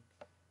 and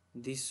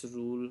this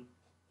rule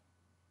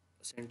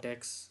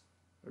syntax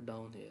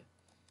down here.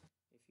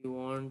 If you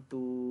want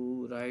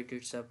to write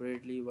it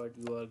separately, what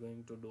you are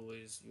going to do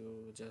is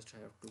you just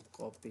have to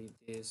copy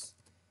this,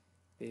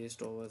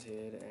 paste over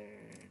here,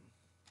 and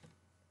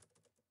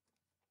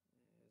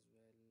as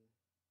well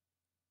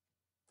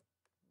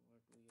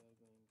what we are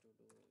going to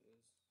do is we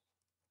will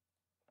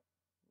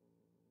copy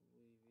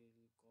this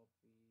OZEC group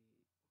name,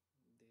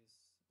 and this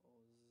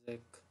syntax.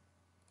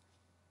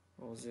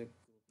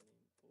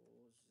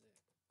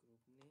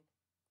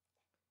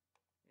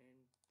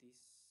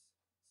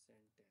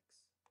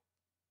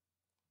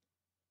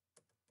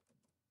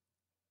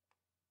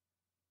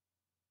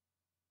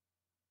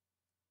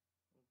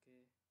 Okay,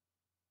 yeah, just for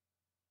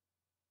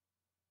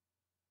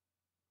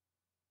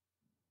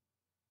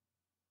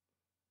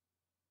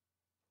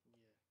a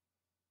minute.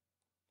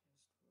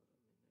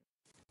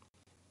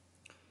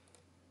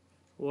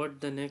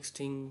 What the next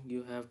thing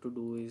you have to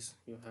do is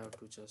you have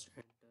to just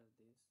enter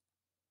this,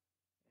 and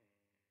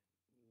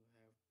you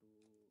have to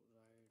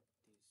write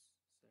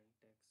this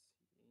syntax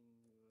in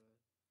your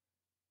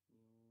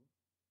new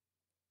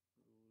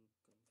rule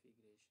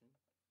configuration,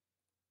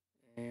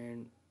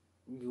 and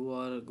you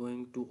are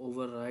going to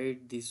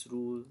override this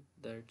rule.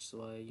 That's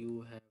why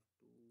you have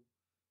to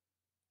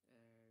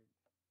add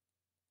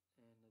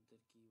another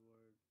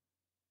keyword.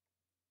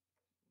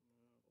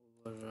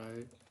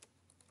 Override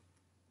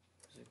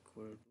is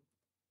equal to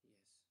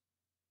yes.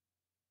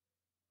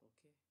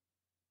 Okay,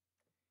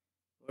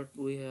 what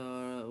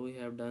we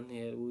have done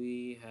here,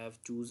 we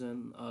have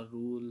chosen a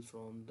rule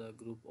from the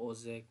group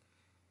OZEC,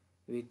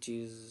 which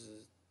is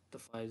the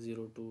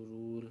 502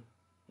 rule,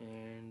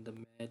 and the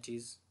match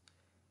is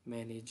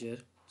manager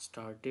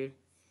started,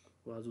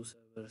 Wazuh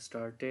server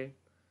started,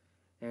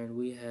 and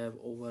we have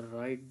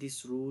override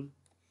this rule,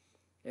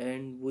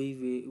 and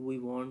we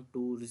want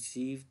to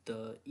receive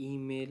the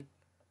email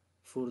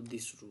for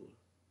this rule.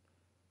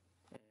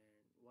 And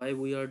why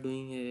we are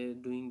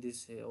doing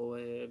this over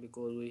here,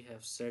 because we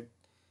have set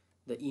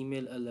the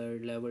email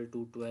alert level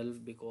to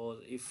 12,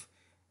 because if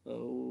uh,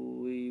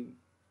 we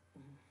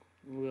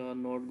we are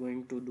not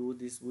going to do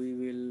this, we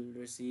will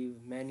receive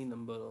many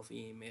number of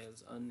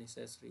emails,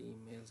 unnecessary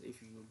emails,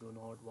 if you do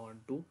not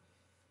want to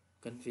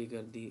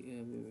configure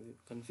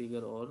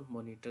or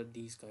monitor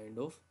these kind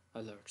of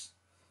alerts.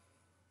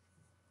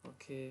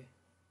 Okay,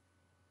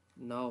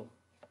 now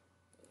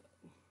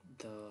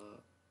the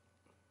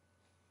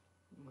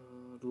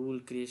rule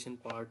creation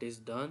part is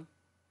done.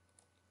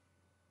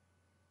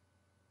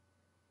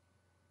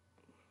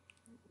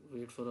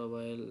 Wait for a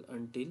while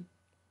until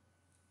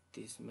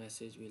this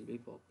message will be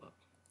pop up.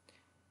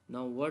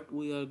 Now what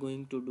we are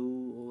going to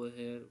do over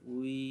here,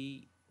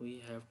 we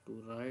have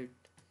to write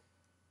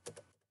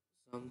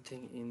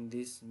something in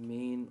this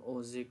main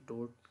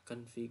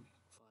config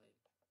file.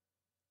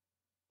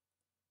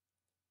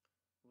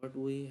 What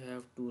we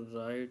have to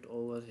write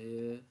over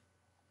here,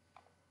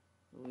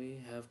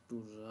 we have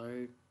to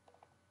write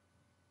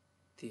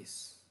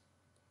this.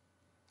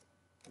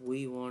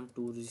 We want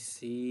to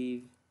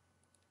receive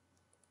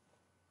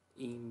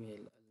email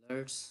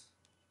alerts,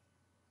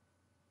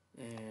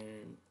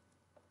 and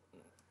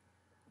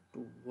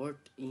to what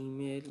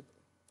email you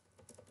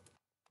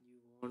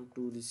want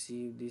to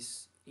receive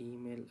this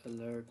email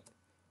alert,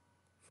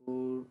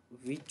 for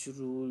which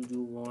rule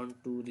you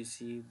want to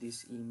receive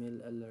this email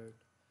alert.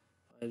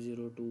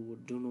 502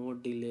 do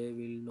not delay,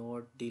 will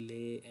not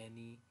delay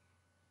any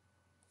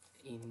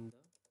in the email.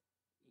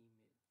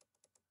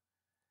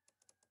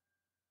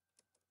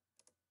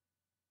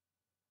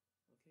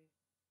 Okay,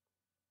 now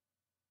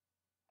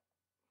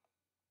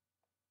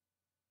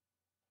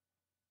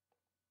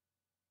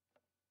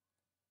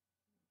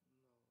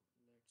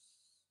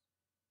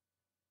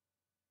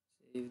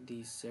let's save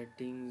these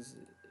settings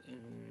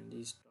and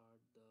restart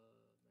the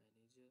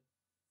manager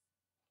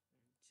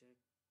and check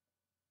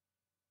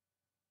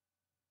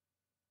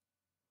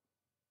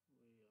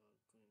we are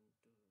going to receive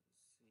the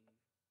email or not.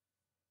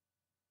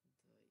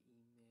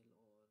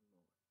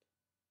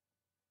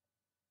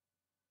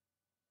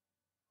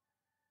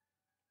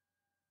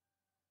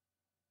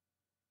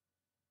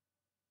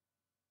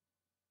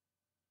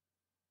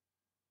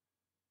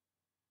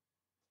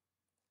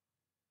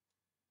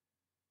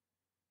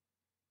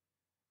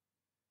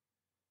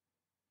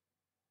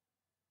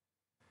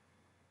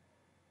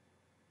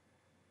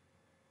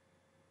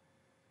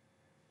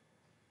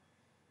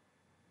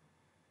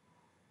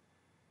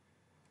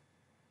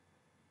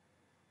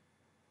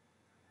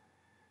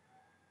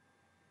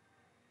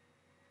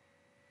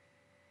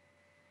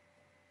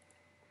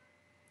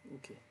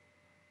 Okay,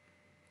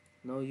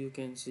 now you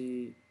can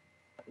see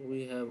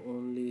we have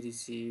only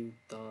received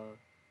the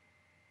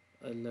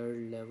alert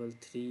level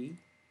 3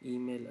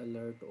 email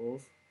alert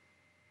of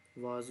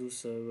Wazuh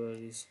server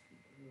is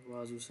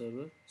Wazuh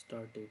server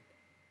started,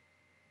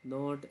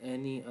 not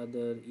any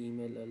other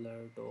email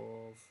alert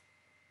of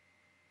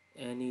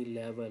any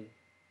level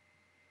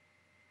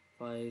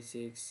 5,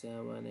 6,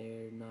 7,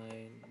 8,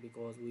 9,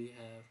 because we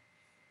have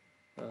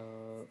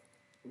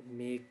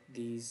make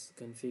these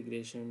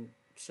configuration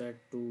set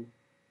to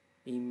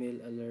email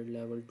alert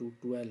level to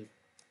 12.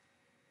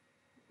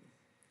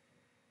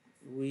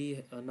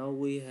 we now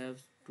we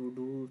have to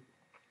do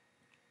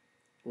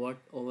what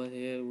over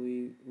here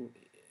we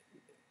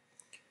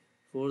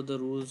for the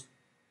rules.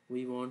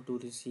 We want to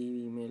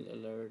receive email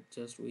alert,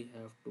 just we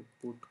have to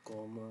put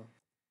comma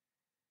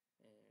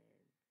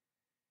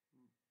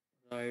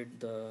and write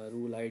the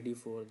rule ID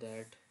for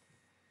that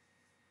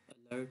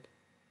alert,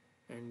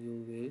 and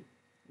you will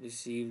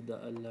receive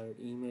the alert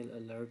email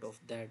alert of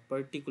that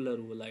particular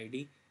rule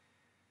ID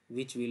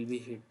which will be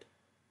hit.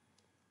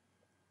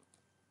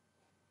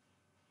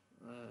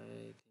 I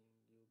think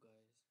you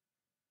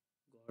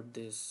guys got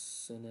this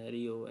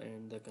scenario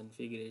and the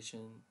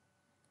configuration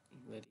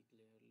very clearly.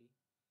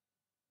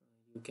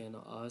 You can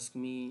ask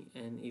me,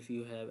 and if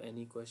you have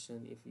any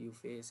question, if you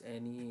face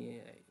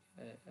any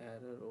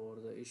error or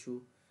the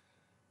issue,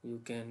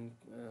 you can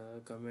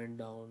comment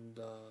down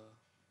the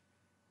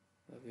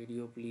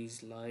video.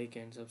 Please like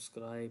and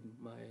subscribe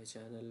my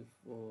channel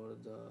for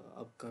the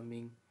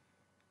upcoming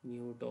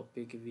new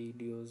topic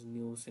videos,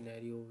 new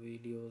scenario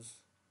videos.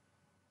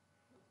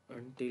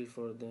 Until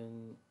for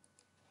then,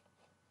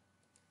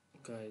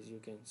 guys, you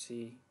can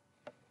see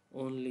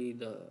only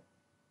the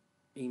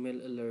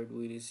email alert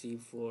we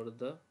receive for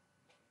the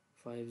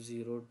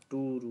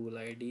 502 rule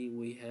ID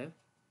we have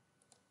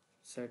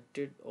set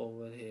it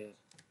over here.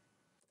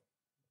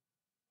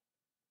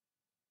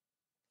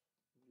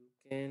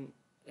 You can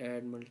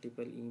add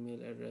multiple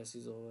email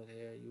addresses over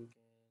here. You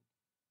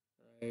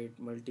can write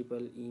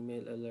multiple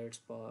email alerts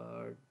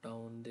part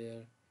down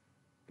there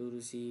to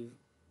receive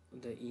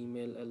the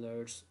email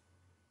alerts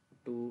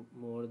to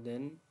more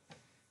than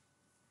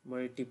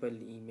multiple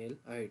email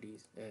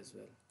IDs as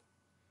well.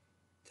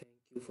 Thank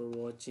you for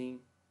watching.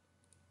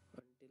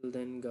 Until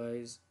then,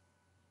 guys,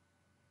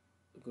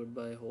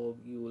 goodbye. Hope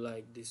you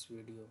like this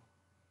video.